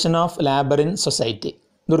 Division of labour in society.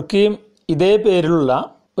 ദുർഖീം ഇതേ പേരിലുള്ള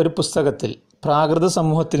ഒരു പുസ്തകത്തിൽ പ്രാകൃത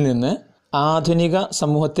സമൂഹത്തിൽ നിന്ന് ആധുനിക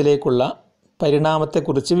സമൂഹത്തിലേക്കുള്ള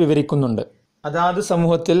പരിണാമത്തെക്കുറിച്ച് വിവരിക്കുന്നുണ്ട്. അതാത്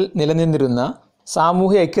സമൂഹത്തിൽ നിലനിന്നിരുന്ന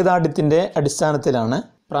സാമൂഹ്യ ഐക്യദാർഢ്യത്തിൻ്റെ അടിസ്ഥാനത്തിലാണ്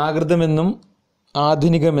പ്രാകൃതമെന്നും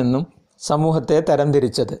ആധുനികമെന്നും സമൂഹത്തെ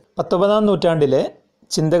തരംതിരിച്ചത്. 19-ാം നൂറ്റാണ്ടിലെ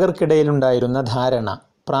ചിന്തകർക്കിടയിലുണ്ടായിരുന്ന ധാരണ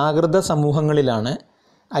പ്രാകൃത സമൂഹങ്ങളിലാണ്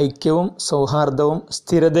ഐക്യവും സൗഹാർദ്ദവും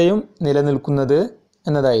സ്ഥിരതയും നിലനിൽക്കുന്നത്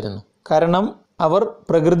എന്നതായിരുന്നു. കാരണം അവർ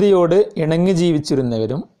പ്രകൃതിയോട് ഇണങ്ങി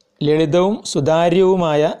ജീവിച്ചിരുന്നവരും ലളിതവും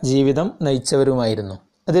സുതാര്യവുമായ ജീവിതം നയിച്ചവരുമായിരുന്നു.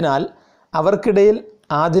 അതിനാൽ അവർക്കിടയിൽ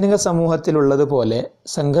ആധുനിക സമൂഹത്തിലുള്ളതുപോലെ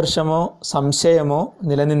സംഘർഷമോ സംശയമോ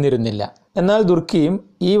നിലനിന്നിരുന്നില്ല. എന്നാൽ ദുർഖീം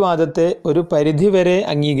ഈ വാദത്തെ ഒരു പരിധിവരെ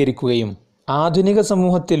അംഗീകരിക്കുകയും ആധുനിക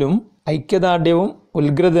സമൂഹത്തിലും ഐക്യദാർഢ്യവും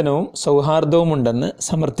ഉത്ഗ്രഥനവും സൗഹാർദ്ദവുമുണ്ടെന്ന്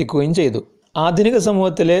സമർത്ഥിക്കുകയും ചെയ്തു. ആധുനിക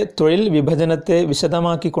സമൂഹത്തിലെ തൊഴിൽ വിഭജനത്തെ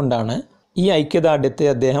വിശദമാക്കിക്കൊണ്ടാണ് ഈ ഐക്യദാർഢ്യത്തെ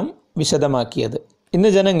അദ്ദേഹം വിശദമാക്കിയത്. ഇന്ന്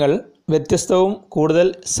ജനങ്ങൾ വ്യത്യസ്തവും കൂടുതൽ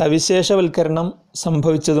സവിശേഷവൽക്കരണം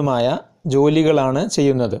സംഭവിച്ചതുമായ ജോലികളാണ്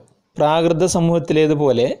ചെയ്യുന്നത്. പ്രാകൃത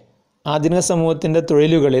സമൂഹത്തിലേതുപോലെ ആധുനിക സമൂഹത്തിൻ്റെ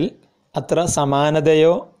തൊഴിലുകളിൽ അത്ര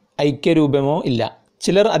സമാനതയോ ഐക്യരൂപമോ ഇല്ല.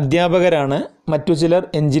 ചിലർ അധ്യാപകരാണ്, മറ്റു ചിലർ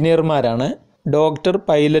എഞ്ചിനീയർമാരാണ്, ഡോക്ടർ,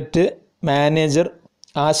 പൈലറ്റ്, മാനേജർ,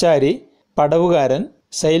 ആശാരി, പടവുകാരൻ,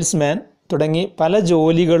 സെയിൽസ്മാൻ തുടങ്ങി പല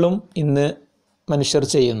ജോലികളും ഇന്ന് മനുഷ്യർ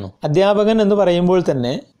ചെയ്യുന്നു. അധ്യാപകൻ എന്ന് പറയുമ്പോൾ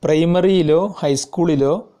തന്നെ പ്രൈമറിയിലോ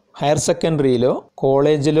ഹൈസ്കൂളിലോ ഹയർ സെക്കൻഡറിയിലോ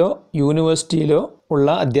കോളേജിലോ യൂണിവേഴ്സിറ്റിയിലോ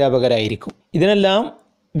ഉള്ള അധ്യാപകരായിരിക്കും. ഇതിനെല്ലാം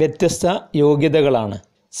വ്യത്യസ്ത യോഗ്യതകളാണ്.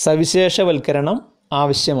 സവിശേഷവൽക്കരണം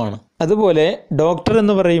ആവശ്യമാണ്. അതുപോലെ ഡോക്ടർ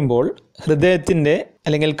എന്ന് പറയുമ്പോൾ ഹൃദയത്തിൻ്റെ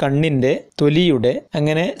അല്ലെങ്കിൽ കണ്ണിൻ്റെ, തൊലിയുടെ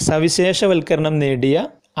അങ്ങനെ സവിശേഷവൽക്കരണം നേടിയ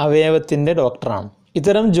അവയവത്തിൻ്റെ ഡോക്ടറാണ്.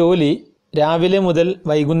 ഇത്തരം ജോലി രാവിലെ മുതൽ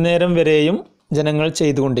വൈകുന്നേരം വരെയും ജനങ്ങൾ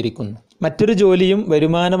ചെയ്തുകൊണ്ടിരിക്കുന്നു. മറ്റൊരു ജോലിയും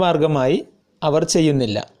വരുമാനമാർഗമായി അവർ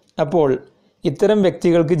ചെയ്യുന്നില്ല. അപ്പോൾ ഇത്തരം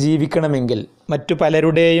വ്യക്തികൾക്ക് ജീവിക്കണമെങ്കിൽ മറ്റു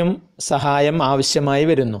പലരുടെയും സഹായം ആവശ്യമായി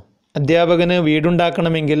വരുന്നു. അധ്യാപകന്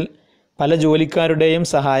വീടുണ്ടാക്കണമെങ്കിൽ പല ജോലിക്കാരുടെയും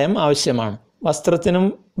സഹായം ആവശ്യമാണ്. വസ്ത്രത്തിനും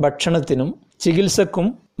ഭക്ഷണത്തിനും ചികിത്സക്കും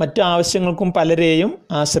മറ്റു ആവശ്യങ്ങൾക്കും പലരെയും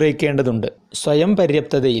ആശ്രയിക്കേണ്ടതുണ്ട്. സ്വയം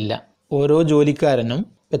പര്യാപ്തതയില്ല. ഓരോ ജോലിക്കാരനും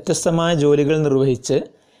വ്യത്യസ്തമായ ജോലികൾ നിർവഹിച്ച്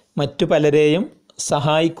മറ്റു പലരെയും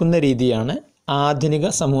സഹായിക്കുന്ന രീതിയാണ് ആധുനിക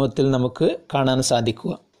സമൂഹത്തിൽ നമുക്ക് കാണാൻ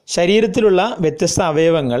സാധിക്കുക. ശരീരത്തിലുള്ള വ്യത്യസ്ത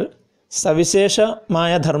അവയവങ്ങൾ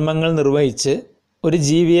സവിശേഷമായ ധർമ്മങ്ങൾ നിർവഹിച്ച് ഒരു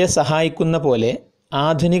ജീവിയെ സഹായിക്കുന്ന പോലെ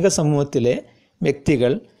ആധുനിക സമൂഹത്തിലെ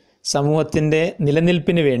വ്യക്തികൾ സമൂഹത്തിൻ്റെ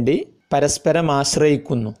നിലനിൽപ്പിന് വേണ്ടി പരസ്പരം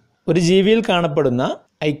ആശ്രയിക്കുന്നു. ഒരു ജീവിയിൽ കാണപ്പെടുന്ന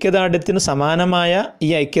ഐക്യദാർഢ്യത്തിന് സമാനമായ ഈ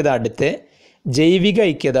ഐക്യദാർഢ്യത്തെ ജൈവിക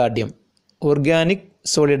ഐക്യദാർഢ്യം, ഓർഗാനിക്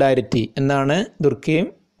സോളിഡാരിറ്റി എന്നാണ് ദുർഖീം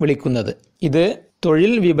വിളിക്കുന്നത്. ഇത്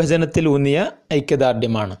തൊഴിൽ വിഭജനത്തിലൂന്നിയ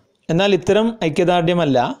ഐക്യദാർഢ്യമാണ്. എന്നാൽ ഇത്തരം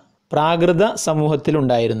ഐക്യദാർഢ്യമല്ല പ്രാകൃത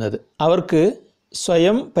സമൂഹത്തിലുണ്ടായിരുന്നത്. അവർക്ക്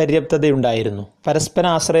സ്വയം പര്യാപ്തതയുണ്ടായിരുന്നു. പരസ്പര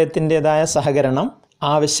ആശ്രയത്തിൻ്റെതായ സഹകരണം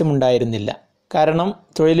ആവശ്യമുണ്ടായിരുന്നില്ല. കാരണം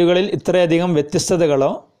തൊഴിലുകളിൽ ഇത്രയധികം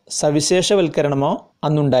വ്യത്യസ്തതകളോ സവിശേഷവൽക്കരണമോ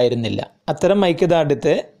അന്നുണ്ടായിരുന്നില്ല. അത്തരം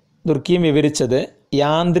ഐക്യദാർഢ്യത്തെ ദുർഖീം വിവരിച്ചത്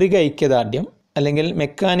യാന്ത്രിക ഐക്യദാർഢ്യം അല്ലെങ്കിൽ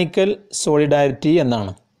മെക്കാനിക്കൽ സോളിഡാരിറ്റി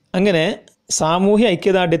എന്നാണ്. അങ്ങനെ സാമൂഹ്യ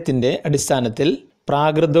ഐക്യദാർഢ്യത്തിൻ്റെ അടിസ്ഥാനത്തിൽ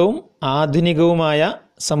പ്രാകൃതവും ആധുനികവുമായ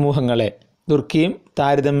സമൂഹങ്ങളെ ദുർഖീം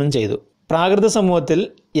താരതമ്യം ചെയ്തു. പ്രാകൃത സമൂഹത്തിൽ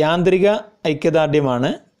യാന്ത്രിക ഐക്യദാർഢ്യമാണ്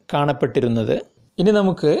കാണപ്പെട്ടിരുന്നത്. ഇനി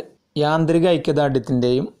നമുക്ക് യാന്ത്രിക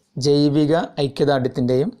ഐക്യദാർഢ്യത്തിൻ്റെയും ജൈവിക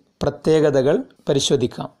ഐക്യദാർഢ്യത്തിൻ്റെയും പ്രത്യേകതകൾ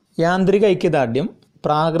പരിശോധിക്കാം. യാന്ത്രിക ഐക്യദാർഢ്യം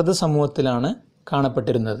പ്രാകൃത സമൂഹത്തിലാണ്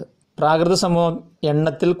കാണപ്പെട്ടിരുന്നത്. പ്രാകൃത സമൂഹം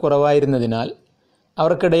എണ്ണത്തിൽ കുറവായിരുന്നതിനാൽ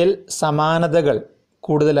അവർക്കിടയിൽ സമാനതകൾ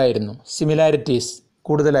കൂടുതലായിരുന്നു, സിമിലാരിറ്റീസ്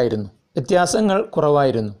കൂടുതലായിരുന്നു, വ്യത്യാസങ്ങൾ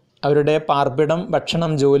കുറവായിരുന്നു. അവരുടെ പാർപ്പിടം,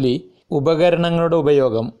 ഭക്ഷണം, ജോലി, ഉപകരണങ്ങളുടെ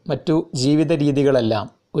ഉപയോഗം, മറ്റു ജീവിത രീതികളെല്ലാം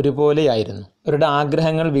ഒരുപോലെയായിരുന്നു. അവരുടെ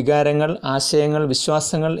ആഗ്രഹങ്ങൾ, വികാരങ്ങൾ, ആശയങ്ങൾ,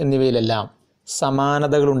 വിശ്വാസങ്ങൾ എന്നിവയിലെല്ലാം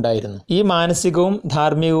സമാനതകളുണ്ടായിരുന്നു. ഈ മാനസികവും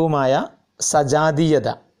ധാർമ്മികവുമായ സജാതീയത,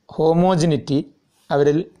 ഹോമോജിനിറ്റി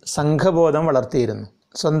അവരിൽ സംഘബോധം വളർത്തിയിരുന്നു.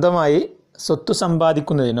 സ്വന്തമായി സ്വത്ത്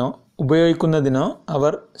സമ്പാദിക്കുന്നതിനോ ഉപയോഗിക്കുന്നതിനോ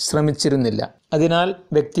അവർ ശ്രമിച്ചിരുന്നില്ല. അതിനാൽ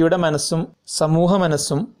വ്യക്തിയുടെ മനസ്സും സമൂഹ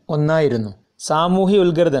മനസ്സും ഒന്നായിരുന്നു. സാമൂഹ്യ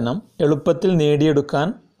ഉത്ഗ്രഥനം എളുപ്പത്തിൽ നേടിയെടുക്കാൻ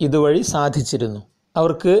ഇതുവഴി സാധിച്ചിരുന്നു.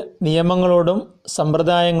 അവർക്ക് നിയമങ്ങളോടും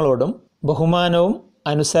സമ്പ്രദായങ്ങളോടും ബഹുമാനവും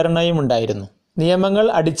അനുസരണയും ഉണ്ടായിരുന്നു. നിയമങ്ങൾ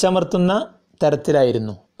അടിച്ചമർത്തുന്ന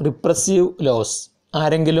തരത്തിലായിരുന്നു. Repressive loss.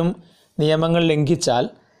 ആരെങ്കിലും നിയമങ്ങൾ ലംഘിച്ചാൽ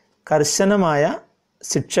കർശനമായ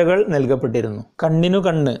ശിക്ഷകൾ നൽകപ്പെട്ടിരുന്നു. കണ്ണിനു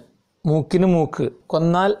കണ്ണ്, മൂക്കിനു മൂക്ക്,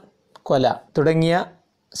 കൊന്നാൽ കൊല തുടങ്ങിയ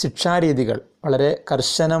ശിക്ഷാരീതികൾ വളരെ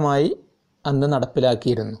കർശനമായി അന്ന്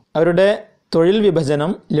നടപ്പിലാക്കിയിരുന്നു. അവരുടെ തൊഴിൽ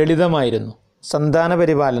വിഭജനം ലളിതമായിരുന്നു. സന്താന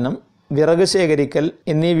പരിപാലനം, വിറക് ശേഖരിക്കൽ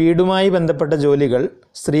എന്നീ വീടുമായി ബന്ധപ്പെട്ട ജോലികൾ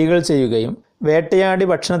സ്ത്രീകൾ ചെയ്യുകയും വേട്ടയാടി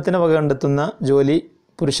ഭക്ഷണത്തിന് വക കണ്ടെത്തുന്ന ജോലി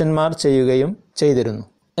പുരുഷന്മാർ ചെയ്യുകയും ചെയ്തിരുന്നു.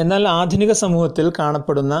 എന്നാൽ ആധുനിക സമൂഹത്തിൽ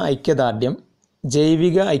കാണപ്പെടുന്ന ഐക്യദാർഢ്യം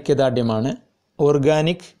ജൈവിക ഐക്യദാർഢ്യമാണ്,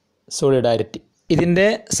 ഓർഗാനിക് സോളിഡാരിറ്റി. ഇതിൻ്റെ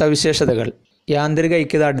സവിശേഷതകൾ യാന്ത്രിക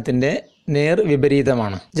ഐക്യദാർഢ്യത്തിൻ്റെ നേർ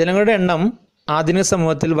വിപരീതമാണ്. ജനങ്ങളുടെ എണ്ണം ആധുനിക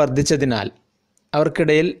സമൂഹത്തിൽ വർദ്ധിച്ചതിനാൽ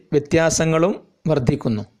അവർക്കിടയിൽ വ്യത്യാസങ്ങളും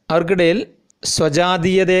വർദ്ധിക്കുന്നു. അവർക്കിടയിൽ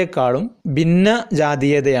സ്വജാതീയതയെക്കാളും ഭിന്ന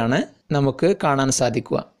ജാതീയതയാണ് നമുക്ക് കാണാൻ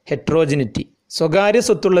സാധിക്കുക, ഹെട്രോജിനിറ്റി. സ്വകാര്യ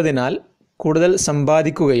സ്വത്തുള്ളതിനാൽ കൂടുതൽ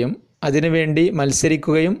സമ്പാദിക്കുകയും അതിനുവേണ്ടി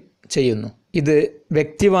മത്സരിക്കുകയും ചെയ്യുന്നു. ഇത്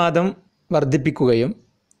വ്യക്തിവാദം വർദ്ധിപ്പിക്കുകയും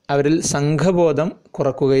അവരിൽ സംഘബോധം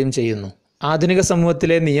കുറക്കുകയും ചെയ്യുന്നു. ആധുനിക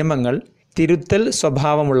സമൂഹത്തിലെ നിയമങ്ങൾ തിരുത്തൽ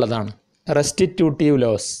സ്വഭാവമുള്ളതാണ്, റെസ്റ്റിറ്റ്യൂട്ടീവ്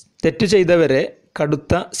ലോസ്. തെറ്റു ചെയ്തവരെ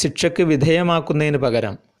കടുത്ത ശിക്ഷയ്ക്ക് വിധേയമാക്കുന്നതിന്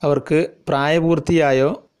പകരം അവർക്ക് പ്രായപൂർത്തിയായോ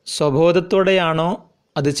സ്വബോധത്തോടെയാണോ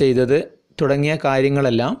അത് ചെയ്തത് തുടങ്ങിയ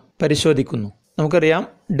കാര്യങ്ങളെല്ലാം പരിശോധിക്കുന്നു. നമുക്കറിയാം,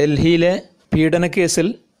 ഡൽഹിയിലെ പീഡനക്കേസിൽ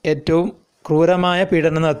ഏറ്റവും ക്രൂരമായ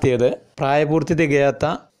പീഡനം നടത്തിയത് പ്രായപൂർത്തി തികയാത്ത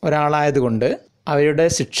ഒരാളായതുകൊണ്ട് അവരുടെ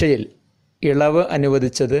ശിക്ഷയിൽ ഇളവ്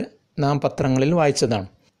അനുവദിച്ചത് നാം പത്രങ്ങളിൽ വായിച്ചതാണ്.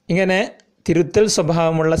 ഇങ്ങനെ തിരുത്തൽ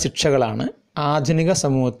സ്വഭാവമുള്ള ശിക്ഷകളാണ് ആധുനിക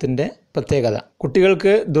സമൂഹത്തിൻ്റെ പ്രത്യേകത.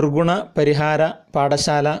 കുട്ടികൾക്ക് ദുർഗുണ പരിഹാര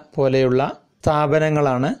പാഠശാല പോലെയുള്ള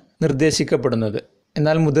സ്ഥാപനങ്ങളാണ് നിർദ്ദേശിക്കപ്പെടുന്നത്.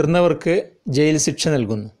 എന്നാൽ മുതിർന്നവർക്ക് ജയിൽ ശിക്ഷ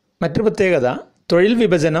നൽകുന്നു. മറ്റൊരു പ്രത്യേകത, തൊഴിൽ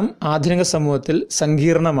വിഭജനം ആധുനിക സമൂഹത്തിൽ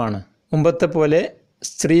സങ്കീർണമാണ്. മുമ്പത്തെ പോലെ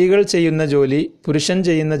സ്ത്രീകൾ ചെയ്യുന്ന ജോലി പുരുഷൻ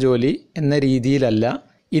ചെയ്യുന്ന ജോലി എന്ന രീതിയിലല്ല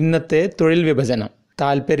ഇന്നത്തെ തൊഴിൽ വിഭജനം.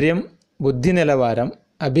 താൽപ്പര്യം, ബുദ്ധി നിലവാരം,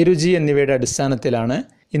 അഭിരുചി എന്നിവയുടെ അടിസ്ഥാനത്തിലാണ്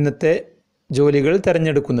ഇന്നത്തെ ജോലികൾ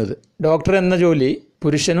തിരഞ്ഞെടുക്കുന്നത്. ഡോക്ടർ എന്ന ജോലി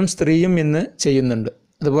പുരുഷനും സ്ത്രീയും ഇന്ന് ചെയ്യുന്നുണ്ട്.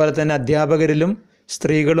 അതുപോലെ തന്നെ അധ്യാപകരിലും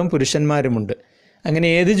സ്ത്രീകളും പുരുഷന്മാരുമുണ്ട്. അങ്ങനെ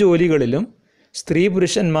ഏത് ജോലികളിലും സ്ത്രീ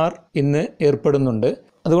പുരുഷന്മാർ ഇന്ന് ഏർപ്പെടുന്നുണ്ട്.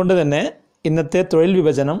 അതുകൊണ്ട് തന്നെ ഇന്നത്തെ തൊഴിൽ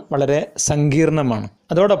വിഭജനം വളരെ സങ്കീർണമാണ്.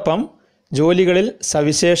 അതോടൊപ്പം ജോലികളിൽ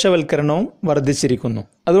സവിശേഷവൽക്കരണവും വർദ്ധിച്ചിരിക്കുന്നു.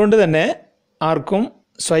 അതുകൊണ്ട് തന്നെ ആർക്കും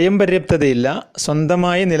സ്വയം പര്യാപ്തതയില്ല,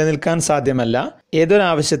 സ്വന്തമായി നിലനിൽക്കാൻ സാധ്യമല്ല,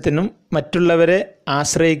 ഏതൊരാവശ്യത്തിനും മറ്റുള്ളവരെ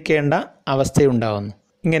ആശ്രയിക്കേണ്ട അവസ്ഥയുണ്ടാകുന്നു.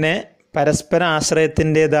 ഇങ്ങനെ പരസ്പര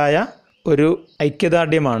ആശ്രയത്തിൻ്റെതായ ഒരു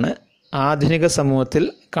ഐക്യദാർഢ്യമാണ് ആധുനിക സമൂഹത്തിൽ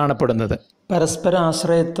കാണപ്പെടുന്നത്. പരസ്പര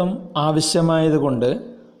ആശ്രയത്വം ആവശ്യമായതുകൊണ്ട്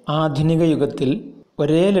ആധുനിക യുഗത്തിൽ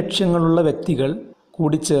ഒരേ ലക്ഷ്യങ്ങളുള്ള വ്യക്തികൾ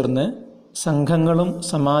കൂടിച്ചേർന്ന് സംഘങ്ങളും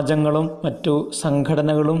സമാജങ്ങളും മറ്റു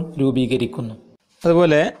സംഘടനകളും രൂപീകരിക്കുന്നു.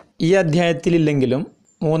 അതുപോലെ ഈ അധ്യായത്തിലില്ലെങ്കിലും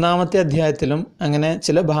മൂന്നാമത്തെ അധ്യായത്തിലും അങ്ങനെ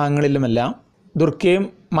ചില ഭാഗങ്ങളിലുമെല്ലാം ദുർഖെയിം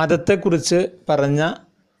മതത്തെക്കുറിച്ച് പറഞ്ഞ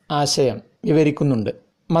ആശയം വിവരിക്കുന്നുണ്ട്.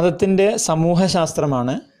 മതത്തിൻ്റെ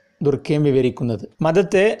സമൂഹശാസ്ത്രമാണ് ദുർഖെയിം വിവരിക്കുന്നത്.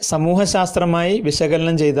 മതത്തെ സമൂഹശാസ്ത്രമായി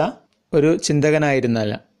വിശകലനം ചെയ്ത ഒരു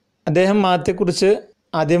ചിന്തകനായിരുന്നല്ല അദ്ദേഹം. മതത്തെക്കുറിച്ച്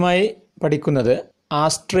ആദ്യമായി പഠിക്കുന്നത്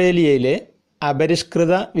ആസ്ട്രേലിയയിലെ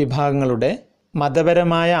അപരിഷ്കൃത വിഭാഗങ്ങളുടെ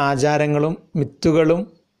മതപരമായ ആചാരങ്ങളും മിത്തുകളും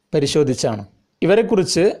പരിശോധിച്ചാണ്.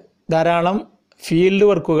 ഇവരെക്കുറിച്ച് ധാരാളം ഫീൽഡ്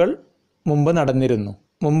വർക്കുകൾ മുമ്പ് നടന്നിരുന്നു.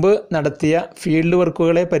 മുമ്പ് നടത്തിയ ഫീൽഡ്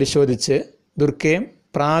വർക്കുകളെ പരിശോധിച്ച് ദുർഖെയിം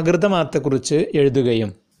പ്രാകൃത മതത്തെക്കുറിച്ച് എഴുതുകയും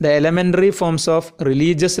the elementary forms of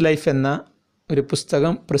religious life എന്ന ഒരു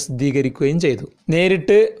പുസ്തകം പ്രസിദ്ധീകരിക്കുകയും ചെയ്തു.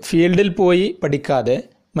 നേരിട്ട് ഫീൽഡിൽ പോയി പഠിക്കാതെ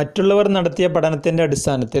മറ്റുള്ളവർ നടത്തിയ പഠനത്തിൻ്റെ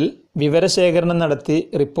അടിസ്ഥാനത്തിൽ വിവരശേഖരണം നടത്തി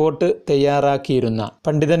റിപ്പോർട്ട് തയ്യാറാക്കിയിരുന്ന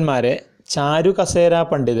പണ്ഡിതന്മാരെ ചാരു കസേര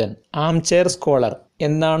പണ്ഡിതൻ, ആംചെയർ സ്കോളർ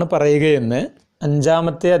എന്നാണ് പറയുകയെന്ന്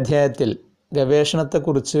 5-ാമത്തെ അധ്യായത്തിൽ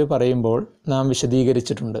ഗവേഷണത്തെക്കുറിച്ച് പറയുമ്പോൾ നാം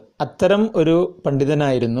വിശദീകരിച്ചിട്ടുണ്ട്. അത്തരം ഒരു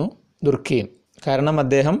പണ്ഡിതനായിരുന്നു ദുർഖെയിം. കാരണം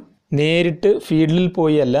അദ്ദേഹം നേരിട്ട് ഫീൽഡിൽ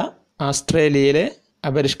പോയല്ല ആസ്ട്രേലിയയിലെ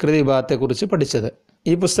അപരിഷ്കൃത വിഭാഗത്തെക്കുറിച്ച് പഠിച്ചത്.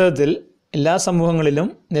 ഈ പുസ്തകത്തിൽ എല്ലാ സമൂഹങ്ങളിലും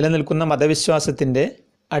നിലനിൽക്കുന്ന മതവിശ്വാസത്തിൻ്റെ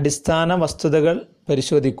അടിസ്ഥാന വസ്തുതകൾ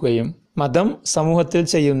പരിശോധിക്കുകയും മതം സമൂഹത്തിൽ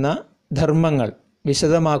ചെയ്യുന്ന ധർമ്മങ്ങൾ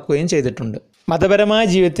വിശദമാക്കുകയും ചെയ്തിട്ടുണ്ട്. മതപരമായ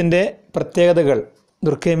ജീവിതത്തിൻ്റെ പ്രത്യേകതകൾ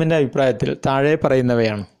ദുർഖെയിമിൻ്റെ അഭിപ്രായത്തിൽ താഴെ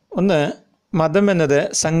പറയുന്നവയാണ്. ഒന്ന്, മതം എന്നത്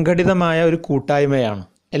സംഘടിതമായ ഒരു കൂട്ടായ്മയാണ്.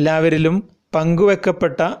 എല്ലാവരിലും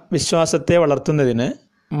പങ്കുവെക്കപ്പെട്ട വിശ്വാസത്തെ വളർത്തുന്നതിന്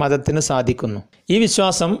മതത്തിന് സാധിക്കുന്നു. ഈ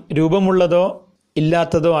വിശ്വാസം രൂപമുള്ളതോ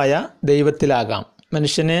ഇല്ലാത്തതോ ആയ ദൈവത്തിലാകാം.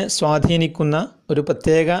 മനുഷ്യനെ സ്വാധീനിക്കുന്ന ഒരു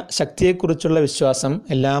പ്രത്യേക ശക്തിയെക്കുറിച്ചുള്ള വിശ്വാസം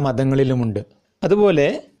എല്ലാ മതങ്ങളിലുമുണ്ട്. അതുപോലെ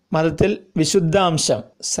മതത്തിൽ വിശുദ്ധാംശം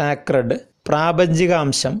സാക്രഡ്,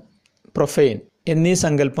 പ്രാപഞ്ചികാംശം പ്രൊഫൈൻ എന്നീ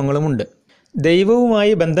സങ്കല്പങ്ങളുമുണ്ട്.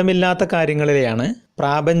 ദൈവവുമായി ബന്ധമില്ലാത്ത കാര്യങ്ങളിലെയാണ്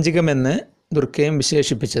പ്രാപഞ്ചികമെന്ന് ദുർഖെയിം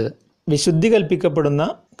വിശേഷിപ്പിച്ചത്. വിശുദ്ധി കൽപ്പിക്കപ്പെടുന്ന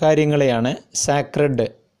കാര്യങ്ങളെയാണ് സാക്രഡ്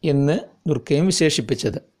എന്ന് ദുർഖെയിം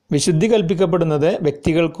വിശേഷിപ്പിച്ചത്. വിശുദ്ധി കൽപ്പിക്കപ്പെടുന്നത്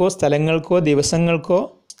വ്യക്തികൾക്കോ സ്ഥലങ്ങൾക്കോ ദിവസങ്ങൾക്കോ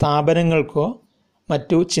സ്ഥാപനങ്ങൾക്കോ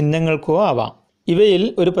മറ്റു ചിഹ്നങ്ങൾക്കോ ആവാം. ഇവയിൽ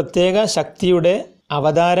ഒരു പ്രത്യേക ശക്തിയുടെ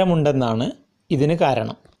അവതാരമുണ്ടെന്നാണ് ഇതിന്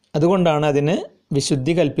കാരണം. അതുകൊണ്ടാണ് അതിന്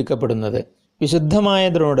വിശുദ്ധി കൽപ്പിക്കപ്പെടുന്നത്.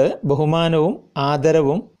 വിശുദ്ധമായതിനോട് ബഹുമാനവും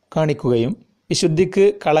ആദരവും കാണിക്കുകയും വിശുദ്ധിക്ക്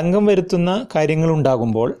കളങ്കം വരുത്തുന്ന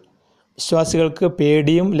കാര്യങ്ങളുണ്ടാകുമ്പോൾ വിശ്വാസികൾക്ക്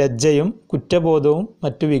പേടിയും ലജ്ജയും കുറ്റബോധവും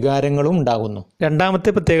മറ്റു വികാരങ്ങളും ഉണ്ടാകുന്നു. രണ്ടാമത്തെ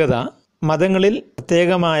പ്രത്യേകത, മതങ്ങളിൽ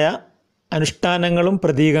പ്രത്യേകമായ അനുഷ്ഠാനങ്ങളും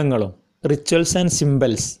പ്രതീകങ്ങളും റിച്വൽസ് ആൻഡ്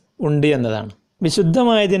സിംബൽസ് ഉണ്ട് എന്നതാണ്.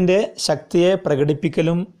 വിശുദ്ധമായതിൻ്റെ ശക്തിയെ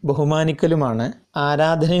പ്രകടിപ്പിക്കലും ബഹുമാനിക്കലുമാണ്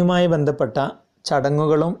ആരാധനയുമായി ബന്ധപ്പെട്ട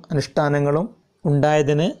ചടങ്ങുകളും അനുഷ്ഠാനങ്ങളും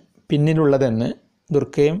ഉണ്ടായതിന് പിന്നിലുള്ളതെന്ന്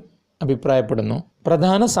ദുർഖെയിം അഭിപ്രായപ്പെടുന്നു.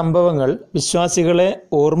 പ്രധാന സംഭവങ്ങൾ വിശ്വാസികളെ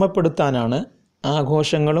ഓർമ്മപ്പെടുത്താനാണ്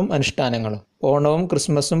ആഘോഷങ്ങളും അനുഷ്ഠാനങ്ങളും. ഓണവും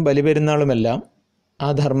ക്രിസ്മസും ബലിപെരുന്നാളുമെല്ലാം ആ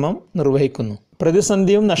ധർമ്മം നിർവഹിക്കുന്നു.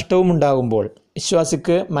 പ്രതിസന്ധിയും നഷ്ടവും ഉണ്ടാകുമ്പോൾ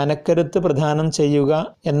വിശ്വാസിക്ക് മനക്കരുത്ത് പ്രദാനം ചെയ്യുക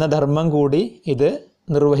എന്ന ധർമ്മം കൂടി ഇത്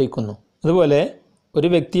നിർവഹിക്കുന്നു. അതുപോലെ ഒരു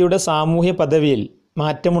വ്യക്തിയുടെ സാമൂഹ്യ പദവിയിൽ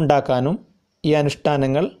മാറ്റമുണ്ടാക്കാനും ഈ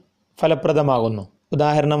അനുഷ്ഠാനങ്ങൾ ഫലപ്രദമാകുന്നു.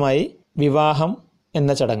 ഉദാഹരണമായി വിവാഹം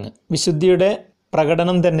എന്ന ചടങ്ങ്. വിശുദ്ധിയുടെ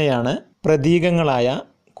പ്രകടനം തന്നെയാണ് പ്രതീകങ്ങളായ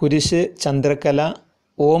കുരിശ്, ചന്ദ്രക്കല,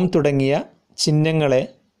 ഓം തുടങ്ങിയ ചിഹ്നങ്ങളെ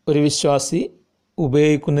ഒരു വിശ്വാസി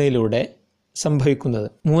ഉപയോഗിക്കുന്നതിലൂടെ സംഭവിക്കുന്നത്.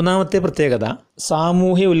 മൂന്നാമത്തെ പ്രത്യേകത,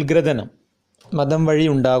 സാമൂഹ്യ ഉത്ഗ്രഥനം മതം വഴി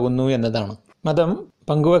ഉണ്ടാകുന്നു എന്നതാണ്. മതം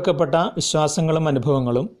പങ്കുവെക്കപ്പെട്ട വിശ്വാസങ്ങളും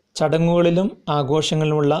അനുഭവങ്ങളും ചടങ്ങുകളിലും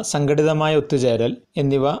ആഘോഷങ്ങളിലുമുള്ള സംഘടിതമായ ഒത്തുചേരൽ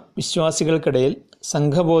എന്നിവ വിശ്വാസികൾക്കിടയിൽ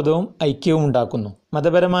സംഘബോധവും ഐക്യവും ഉണ്ടാക്കുന്നു.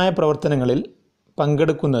 മതപരമായ പ്രവർത്തനങ്ങളിൽ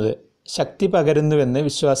പങ്കെടുക്കുന്നത് ശക്തി പകരുന്നുവെന്ന്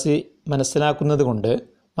വിശ്വാസി മനസ്സിലാക്കുന്നത് കൊണ്ട്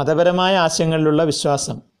മതപരമായ ആശയങ്ങളിലുള്ള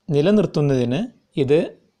വിശ്വാസം നിലനിർത്തുന്നതിന് ഇത്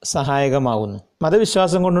സഹായകമാകുന്നു.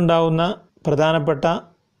 മതവിശ്വാസം കൊണ്ടുണ്ടാകുന്ന പ്രധാനപ്പെട്ട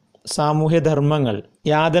സാമൂഹ്യ ധർമ്മങ്ങൾ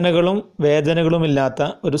യാതനകളും വേദനകളുമില്ലാത്ത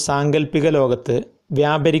ഒരു സാങ്കല്പിക ലോകത്ത്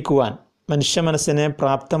വ്യാപരിക്കുവാൻ മനുഷ്യ മനസ്സിനെ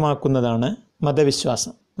പ്രാപ്തമാക്കുന്നതാണ്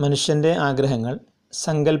മതവിശ്വാസം. മനുഷ്യൻ്റെ ആഗ്രഹങ്ങൾ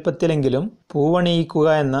സങ്കല്പത്തിലെങ്കിലും പൂവണിയിക്കുക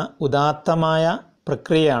എന്ന ഉദാത്തമായ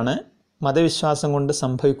പ്രക്രിയയാണ് മതവിശ്വാസം കൊണ്ട്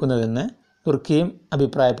സംഭവിക്കുന്നതെന്ന് ദുർഖെയിം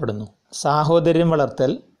അഭിപ്രായപ്പെടുന്നു. സാഹോദര്യം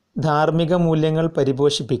വളർത്തൽ, ധാർമ്മിക മൂല്യങ്ങൾ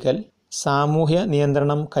പരിപോഷിപ്പിക്കൽ, സാമൂഹ്യ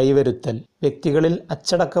നിയന്ത്രണം കൈവരുത്തൽ, വ്യക്തികളിൽ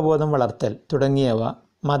അച്ചടക്കബോധം വളർത്തൽ തുടങ്ങിയവ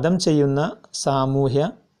മതം ചെയ്യുന്ന സാമൂഹ്യ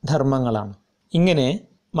ധർമ്മങ്ങളാണ്. ഇങ്ങനെ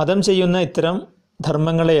മതം ചെയ്യുന്ന ഇത്തരം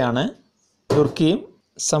ധർമ്മങ്ങളെയാണ് ദുർഖെയിം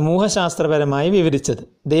സമൂഹശാസ്ത്രപരമായി വിവരിച്ചത്.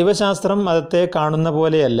 ദൈവശാസ്ത്രം മതത്തെ കാണുന്ന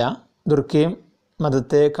പോലെയല്ല ദുർഖെയിം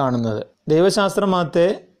മതത്തെ കാണുന്നത്. ദൈവശാസ്ത്രം മതത്തെ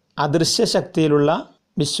അദൃശ്യ ശക്തിയിലുള്ള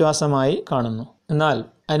വിശ്വാസമായി കാണുന്നു. എന്നാൽ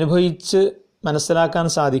അനുഭവിച്ച് മനസ്സിലാക്കാൻ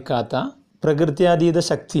സാധിക്കാത്ത പ്രകൃത്യാതീത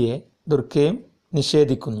ശക്തിയെ ദുർഖെയിം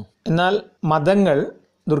നിഷേധിക്കുന്നു. എന്നാൽ മതങ്ങൾ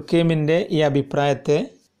ദുർഖെയിമിൻ്റെ ഈ അഭിപ്രായത്തെ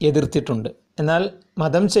എതിർത്തിട്ടുണ്ട്. എന്നാൽ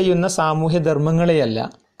മതം ചെയ്യുന്ന സാമൂഹ്യ ധർമ്മങ്ങളെയല്ല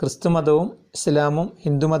ക്രിസ്തുമതവും ഇസ്ലാമും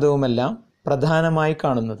ഹിന്ദുമതവുമെല്ലാം പ്രധാനമായി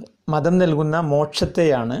കാണുന്നത്. മതം നൽകുന്ന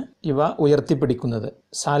മോക്ഷത്തെയാണ് ഇവ ഉയർത്തിപ്പിടിക്കുന്നത്,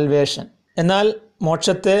 സാൽവേഷൻ. എന്നാൽ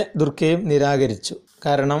മോക്ഷത്തെ ദുർഖെയിം നിരാകരിച്ചു.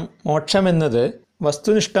 കാരണം മോക്ഷമെന്നത്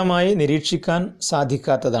വസ്തുനിഷ്ഠമായി നിരീക്ഷിക്കാൻ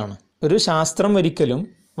സാധിക്കാത്തതാണ്. ഒരു ശാസ്ത്രം ഒരിക്കലും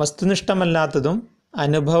വസ്തുനിഷ്ഠമല്ലാത്തതും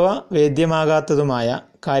അനുഭവ വേദ്യമാകാത്തതുമായ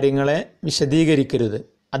കാര്യങ്ങളെ വിശദീകരിക്കരുത്.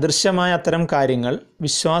 അദൃശ്യമായ അത്തരം കാര്യങ്ങൾ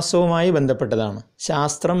വിശ്വാസവുമായി ബന്ധപ്പെട്ടതാണ്.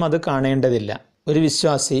 ശാസ്ത്രം അത് കാണേണ്ടതില്ല. ഒരു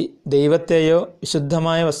വിശ്വാസി ദൈവത്തെയോ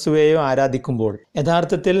വിശുദ്ധമായ വസ്തുവെയോ ആരാധിക്കുമ്പോൾ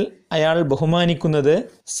യഥാർത്ഥത്തിൽ അയാൾ ബഹുമാനിക്കുന്നത്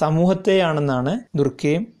സമൂഹത്തെയാണെന്നാണ്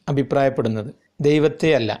ദുർഖെയിം അഭിപ്രായപ്പെടുന്നത്,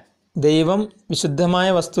 ദൈവത്തെയല്ല. ദൈവം, വിശുദ്ധമായ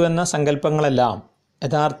വസ്തു എന്ന സങ്കല്പങ്ങളെല്ലാം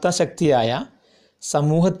യഥാർത്ഥ ശക്തിയായ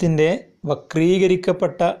സമൂഹത്തിൻ്റെ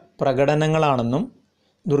വക്രീകരിക്കപ്പെട്ട പ്രകടനങ്ങളാണെന്നും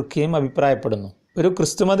ദുർഖെയിം അഭിപ്രായപ്പെടുന്നു. ഒരു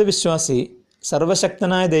ക്രിസ്തുമത വിശ്വാസി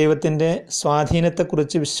സർവശക്തനായ ദൈവത്തിൻ്റെ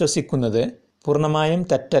സ്വാധീനത്തെക്കുറിച്ച് വിശ്വസിക്കുന്നത് പൂർണ്ണമായും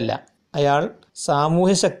തെറ്റല്ല. അയാൾ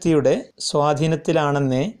സാമൂഹ്യ ശക്തിയുടെ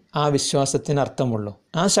സ്വാധീനത്തിലാണെന്നേ ആ വിശ്വാസത്തിന് അർത്ഥമുള്ളൂ.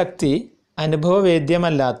 ആ ശക്തി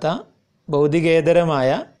അനുഭവവേദ്യമല്ലാത്ത ഭൗതികേതരമായ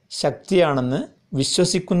ശക്തിയാണെന്ന്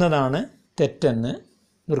വിശ്വസിക്കുന്നതാണ് തെറ്റെന്ന്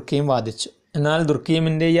ദുർഖെയിം വാദിച്ചു. എന്നാൽ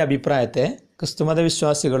ദുർഖെയിമിൻ്റെ ഈ അഭിപ്രായത്തെ ക്രിസ്തുമത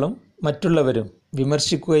വിശ്വാസികളും മറ്റുള്ളവരും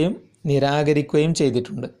വിമർശിക്കുകയും നിരാകരിക്കുകയും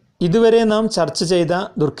ചെയ്തിട്ടുണ്ട്. ഇതുവരെ നാം ചർച്ച ചെയ്ത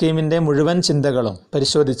ദുർഖീമിൻ്റെ മുഴുവൻ ചിന്തകളും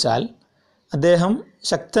പരിശോധിച്ചാൽ അദ്ദേഹം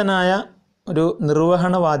ശക്തനായ ഒരു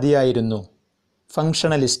നിർവഹണവാദിയായിരുന്നു,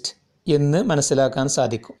 ഫങ്ഷണലിസ്റ്റ് എന്ന് മനസ്സിലാക്കാൻ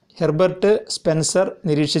സാധിക്കും. ഹെർബർട്ട് സ്പെൻസർ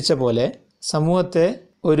നിരീക്ഷിച്ച പോലെ സമൂഹത്തെ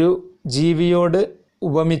ഒരു ജീവിയോട്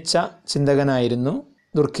ഉപമിച്ച ചിന്തകനായിരുന്നു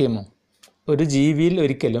ദുർഖീമും. ഒരു ജീവിയിൽ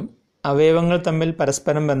ഒരിക്കലും അവയവങ്ങൾ തമ്മിൽ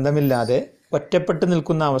പരസ്പരം ബന്ധമില്ലാതെ ഒറ്റപ്പെട്ടു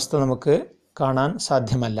നിൽക്കുന്ന അവസ്ഥ നമുക്ക് കാണാൻ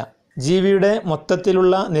സാധ്യമല്ല. ജീവിയുടെ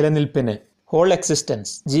മൊത്തത്തിലുള്ള നിലനിൽപ്പിന്, ഹോൾ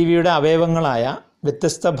എക്സിസ്റ്റൻസ്, ജീവിയുടെ അവയവങ്ങളായ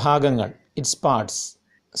വ്യത്യസ്ത ഭാഗങ്ങൾ, ഇറ്റ്സ് പാർട്സ്,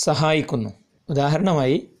 സഹായിക്കുന്നു.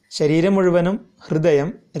 ഉദാഹരണമായി ശരീരം മുഴുവനും ഹൃദയം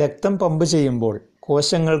രക്തം പമ്പ് ചെയ്യുമ്പോൾ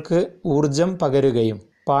കോശങ്ങൾക്ക് ഊർജം പകരുകയും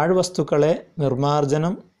പാഴ്വസ്തുക്കളെ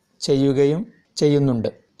നിർമ്മാർജ്ജനം ചെയ്യുകയും ചെയ്യുന്നുണ്ട്.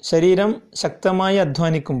 ശരീരം ശക്തമായി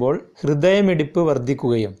അധ്വാനിക്കുമ്പോൾ ഹൃദയമിടിപ്പ്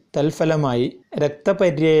വർദ്ധിക്കുകയും തൽഫലമായി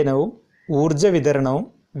രക്തപര്യനവും ഊർജ വിതരണവും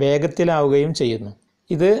വേഗത്തിലാവുകയും ചെയ്യുന്നു.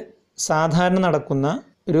 ഇത് സാധാരണ നടക്കുന്ന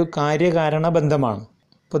ഒരു കാര്യകാരണ ബന്ധമാണ്.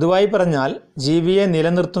 പൊതുവായി പറഞ്ഞാൽ ജീവിയെ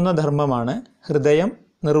നിലനിർത്തുന്ന ധർമ്മമാണ് ഹൃദയം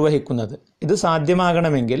നിർവഹിക്കുന്നത്. ഇത്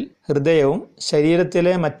സാധ്യമാകണമെങ്കിൽ ഹൃദയവും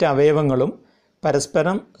ശരീരത്തിലെ മറ്റ് അവയവങ്ങളും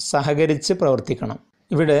പരസ്പരം സഹകരിച്ച് പ്രവർത്തിക്കണം.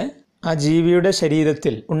 ഇവിടെ ആ ജീവിയുടെ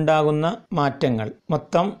ശരീരത്തിൽ ഉണ്ടാകുന്ന മാറ്റങ്ങൾ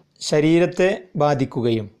മൊത്തം ശരീരത്തെ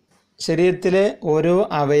ബാധിക്കുകയും ശരീരത്തിലെ ഓരോ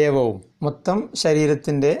അവയവവും മൊത്തം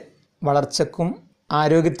ശരീരത്തിൻ്റെ വളർച്ചയ്ക്കും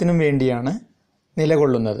ആരോഗ്യത്തിനും വേണ്ടിയാണ്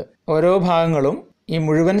നിലകൊള്ളുന്നത്. ഓരോ ഭാഗങ്ങളും ഈ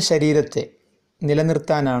മുഴുവൻ ശരീരത്തെ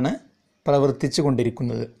നിലനിർത്താനാണ് പ്രവർത്തിച്ചു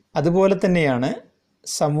കൊണ്ടിരിക്കുന്നത്. അതുപോലെ തന്നെയാണ്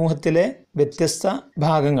സമൂഹത്തിലെ വ്യത്യസ്ത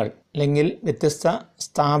ഭാഗങ്ങൾ അല്ലെങ്കിൽ വ്യത്യസ്ത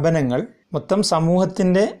സ്ഥാപനങ്ങൾ മൊത്തം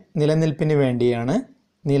സമൂഹത്തിൻ്റെ നിലനിൽപ്പിന് വേണ്ടിയാണ്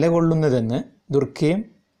നിലകൊള്ളുന്നതെന്ന് ദുർഖീം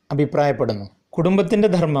അഭിപ്രായപ്പെടുന്നു. കുടുംബത്തിൻ്റെ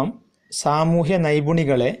ധർമ്മം സാമൂഹ്യ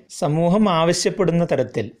നൈപുണികളെ സമൂഹം ആവശ്യപ്പെടുന്ന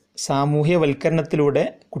തരത്തിൽ സാമൂഹ്യവൽക്കരണത്തിലൂടെ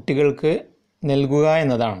കുട്ടികൾക്ക് നൽകുക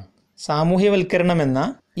എന്നതാണ്. സാമൂഹ്യവൽക്കരണം എന്ന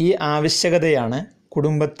ഈ ആവശ്യകതയാണ്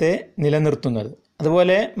കുടുംബത്തെ നിലനിർത്തുന്നത്.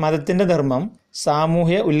 അതുപോലെ മതത്തിൻ്റെ ധർമ്മം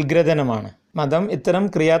സാമൂഹ്യ ഉത്ഗ്രഥനമാണ്. മതം ഇത്തരം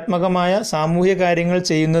ക്രിയാത്മകമായ സാമൂഹ്യ കാര്യങ്ങൾ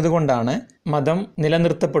ചെയ്യുന്നത് കൊണ്ടാണ് മതം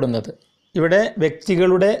നിലനിർത്തപ്പെടുന്നത്. ഇവിടെ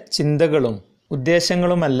വ്യക്തികളുടെ ചിന്തകളും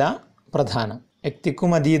ഉദ്ദേശങ്ങളുമല്ല പ്രധാനം.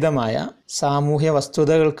 വ്യക്തിക്കും അതീതമായ സാമൂഹ്യ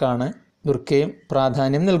വസ്തുതകൾക്കാണ് ദുർഖീം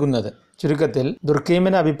പ്രാധാന്യം നൽകുന്നത്. ചുരുക്കത്തിൽ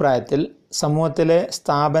ദുർഖീമിൻ്റെ അഭിപ്രായത്തിൽ സമൂഹത്തിലെ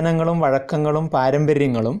സ്ഥാപനങ്ങളും വഴക്കങ്ങളും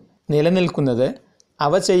പാരമ്പര്യങ്ങളും നിലനിൽക്കുന്നത്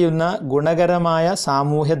അവ ചെയ്യുന്ന ഗുണകരമായ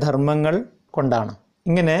സാമൂഹ്യധർമ്മങ്ങൾ കൊണ്ടാണ്.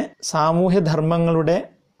 ഇങ്ങനെ സാമൂഹ്യധർമ്മങ്ങളുടെ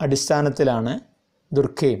അടിസ്ഥാനത്തിലാണ്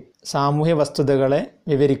ദുർഖീം സാമൂഹ്യ വസ്തുതകളെ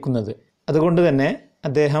വിവരിക്കുന്നത്. അതുകൊണ്ട് തന്നെ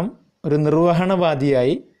അദ്ദേഹം ഒരു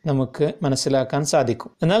നിർവഹണവാദിയായി നമുക്ക് മനസ്സിലാക്കാൻ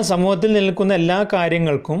സാധിക്കും. എന്നാൽ സമൂഹത്തിൽ നിൽക്കുന്ന എല്ലാ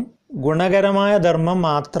കാര്യങ്ങൾക്കും ഗുണകരമായ ധർമ്മം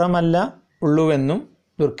മാത്രമല്ല ഉള്ളുവെന്നും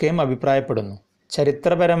ദുർഖീം അഭിപ്രായപ്പെടുന്നു.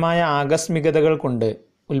 ചരിത്രപരമായ ആകസ്മികതകൾ കൊണ്ട്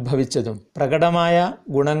ഉത്ഭവിച്ചതും പ്രകടമായ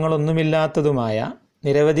ഗുണങ്ങളൊന്നുമില്ലാത്തതുമായ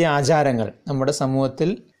നിരവധി ആചാരങ്ങൾ നമ്മുടെ സമൂഹത്തിൽ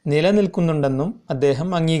നിലനിൽക്കുന്നുണ്ടെന്നും അദ്ദേഹം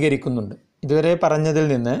അംഗീകരിക്കുന്നുണ്ട്. ഇതുവരെ പറഞ്ഞതിൽ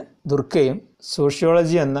നിന്ന് ദുർഖീം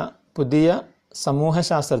സോഷ്യോളജി എന്ന പുതിയ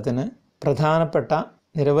സമൂഹശാസ്ത്രത്തിന് പ്രധാനപ്പെട്ട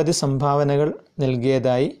നിരവധി സംഭാവനകൾ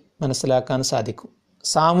നൽകിയതായി മനസ്സിലാക്കാൻ സാധിക്കും.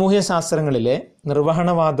 സാമൂഹ്യ ശാസ്ത്രങ്ങളിലെ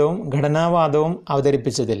നിർവഹണവാദവും ഘടനാവാദവും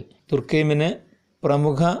അവതരിപ്പിച്ചതിൽ ദുർഖീമിന്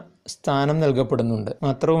പ്രമുഖ സ്ഥാനം നൽകപ്പെടുന്നുണ്ട്.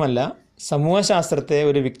 മാത്രവുമല്ല സമൂഹശാസ്ത്രത്തെ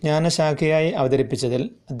ഒരു വിജ്ഞാന ശാഖയായി അവതരിപ്പിച്ചതിൽ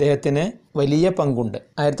അദ്ദേഹത്തിന് വലിയ പങ്കുണ്ട്.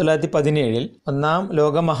 1917 ഒന്നാം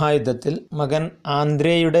ലോകമഹായുദ്ധത്തിൽ മകൻ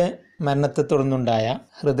ആന്ദ്രേയുടെ മരണത്തെ തുടർന്നുണ്ടായ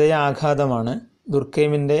ഹൃദയാഘാതമാണ്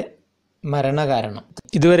ദുർഖീമിൻ്റെ മരണകാരണം.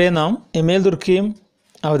 ഇതുവരെ നാം എമീൽ ദുർഖീം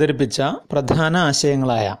അവതരിപ്പിച്ച പ്രധാന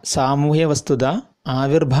ആശയങ്ങളായ സാമൂഹ്യ വസ്തുത,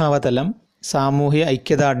 ആവിർഭാവതലം, സാമൂഹ്യ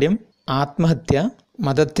ഐക്യദാർഢ്യം, ആത്മഹത്യ,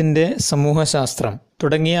 മതത്തിൻ്റെ സമൂഹശാസ്ത്രം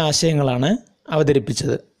തുടങ്ങിയ ആശയങ്ങളാണ്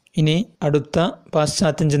അവതരിപ്പിച്ചത്. ഇനി അടുത്ത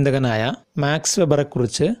പാശ്ചാത്യ ചിന്തകനായ മാക്സ്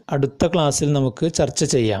വെബറെക്കുറിച്ച് അടുത്ത ക്ലാസ്സിൽ നമുക്ക് ചർച്ച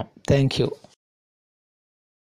ചെയ്യാം. Thank you.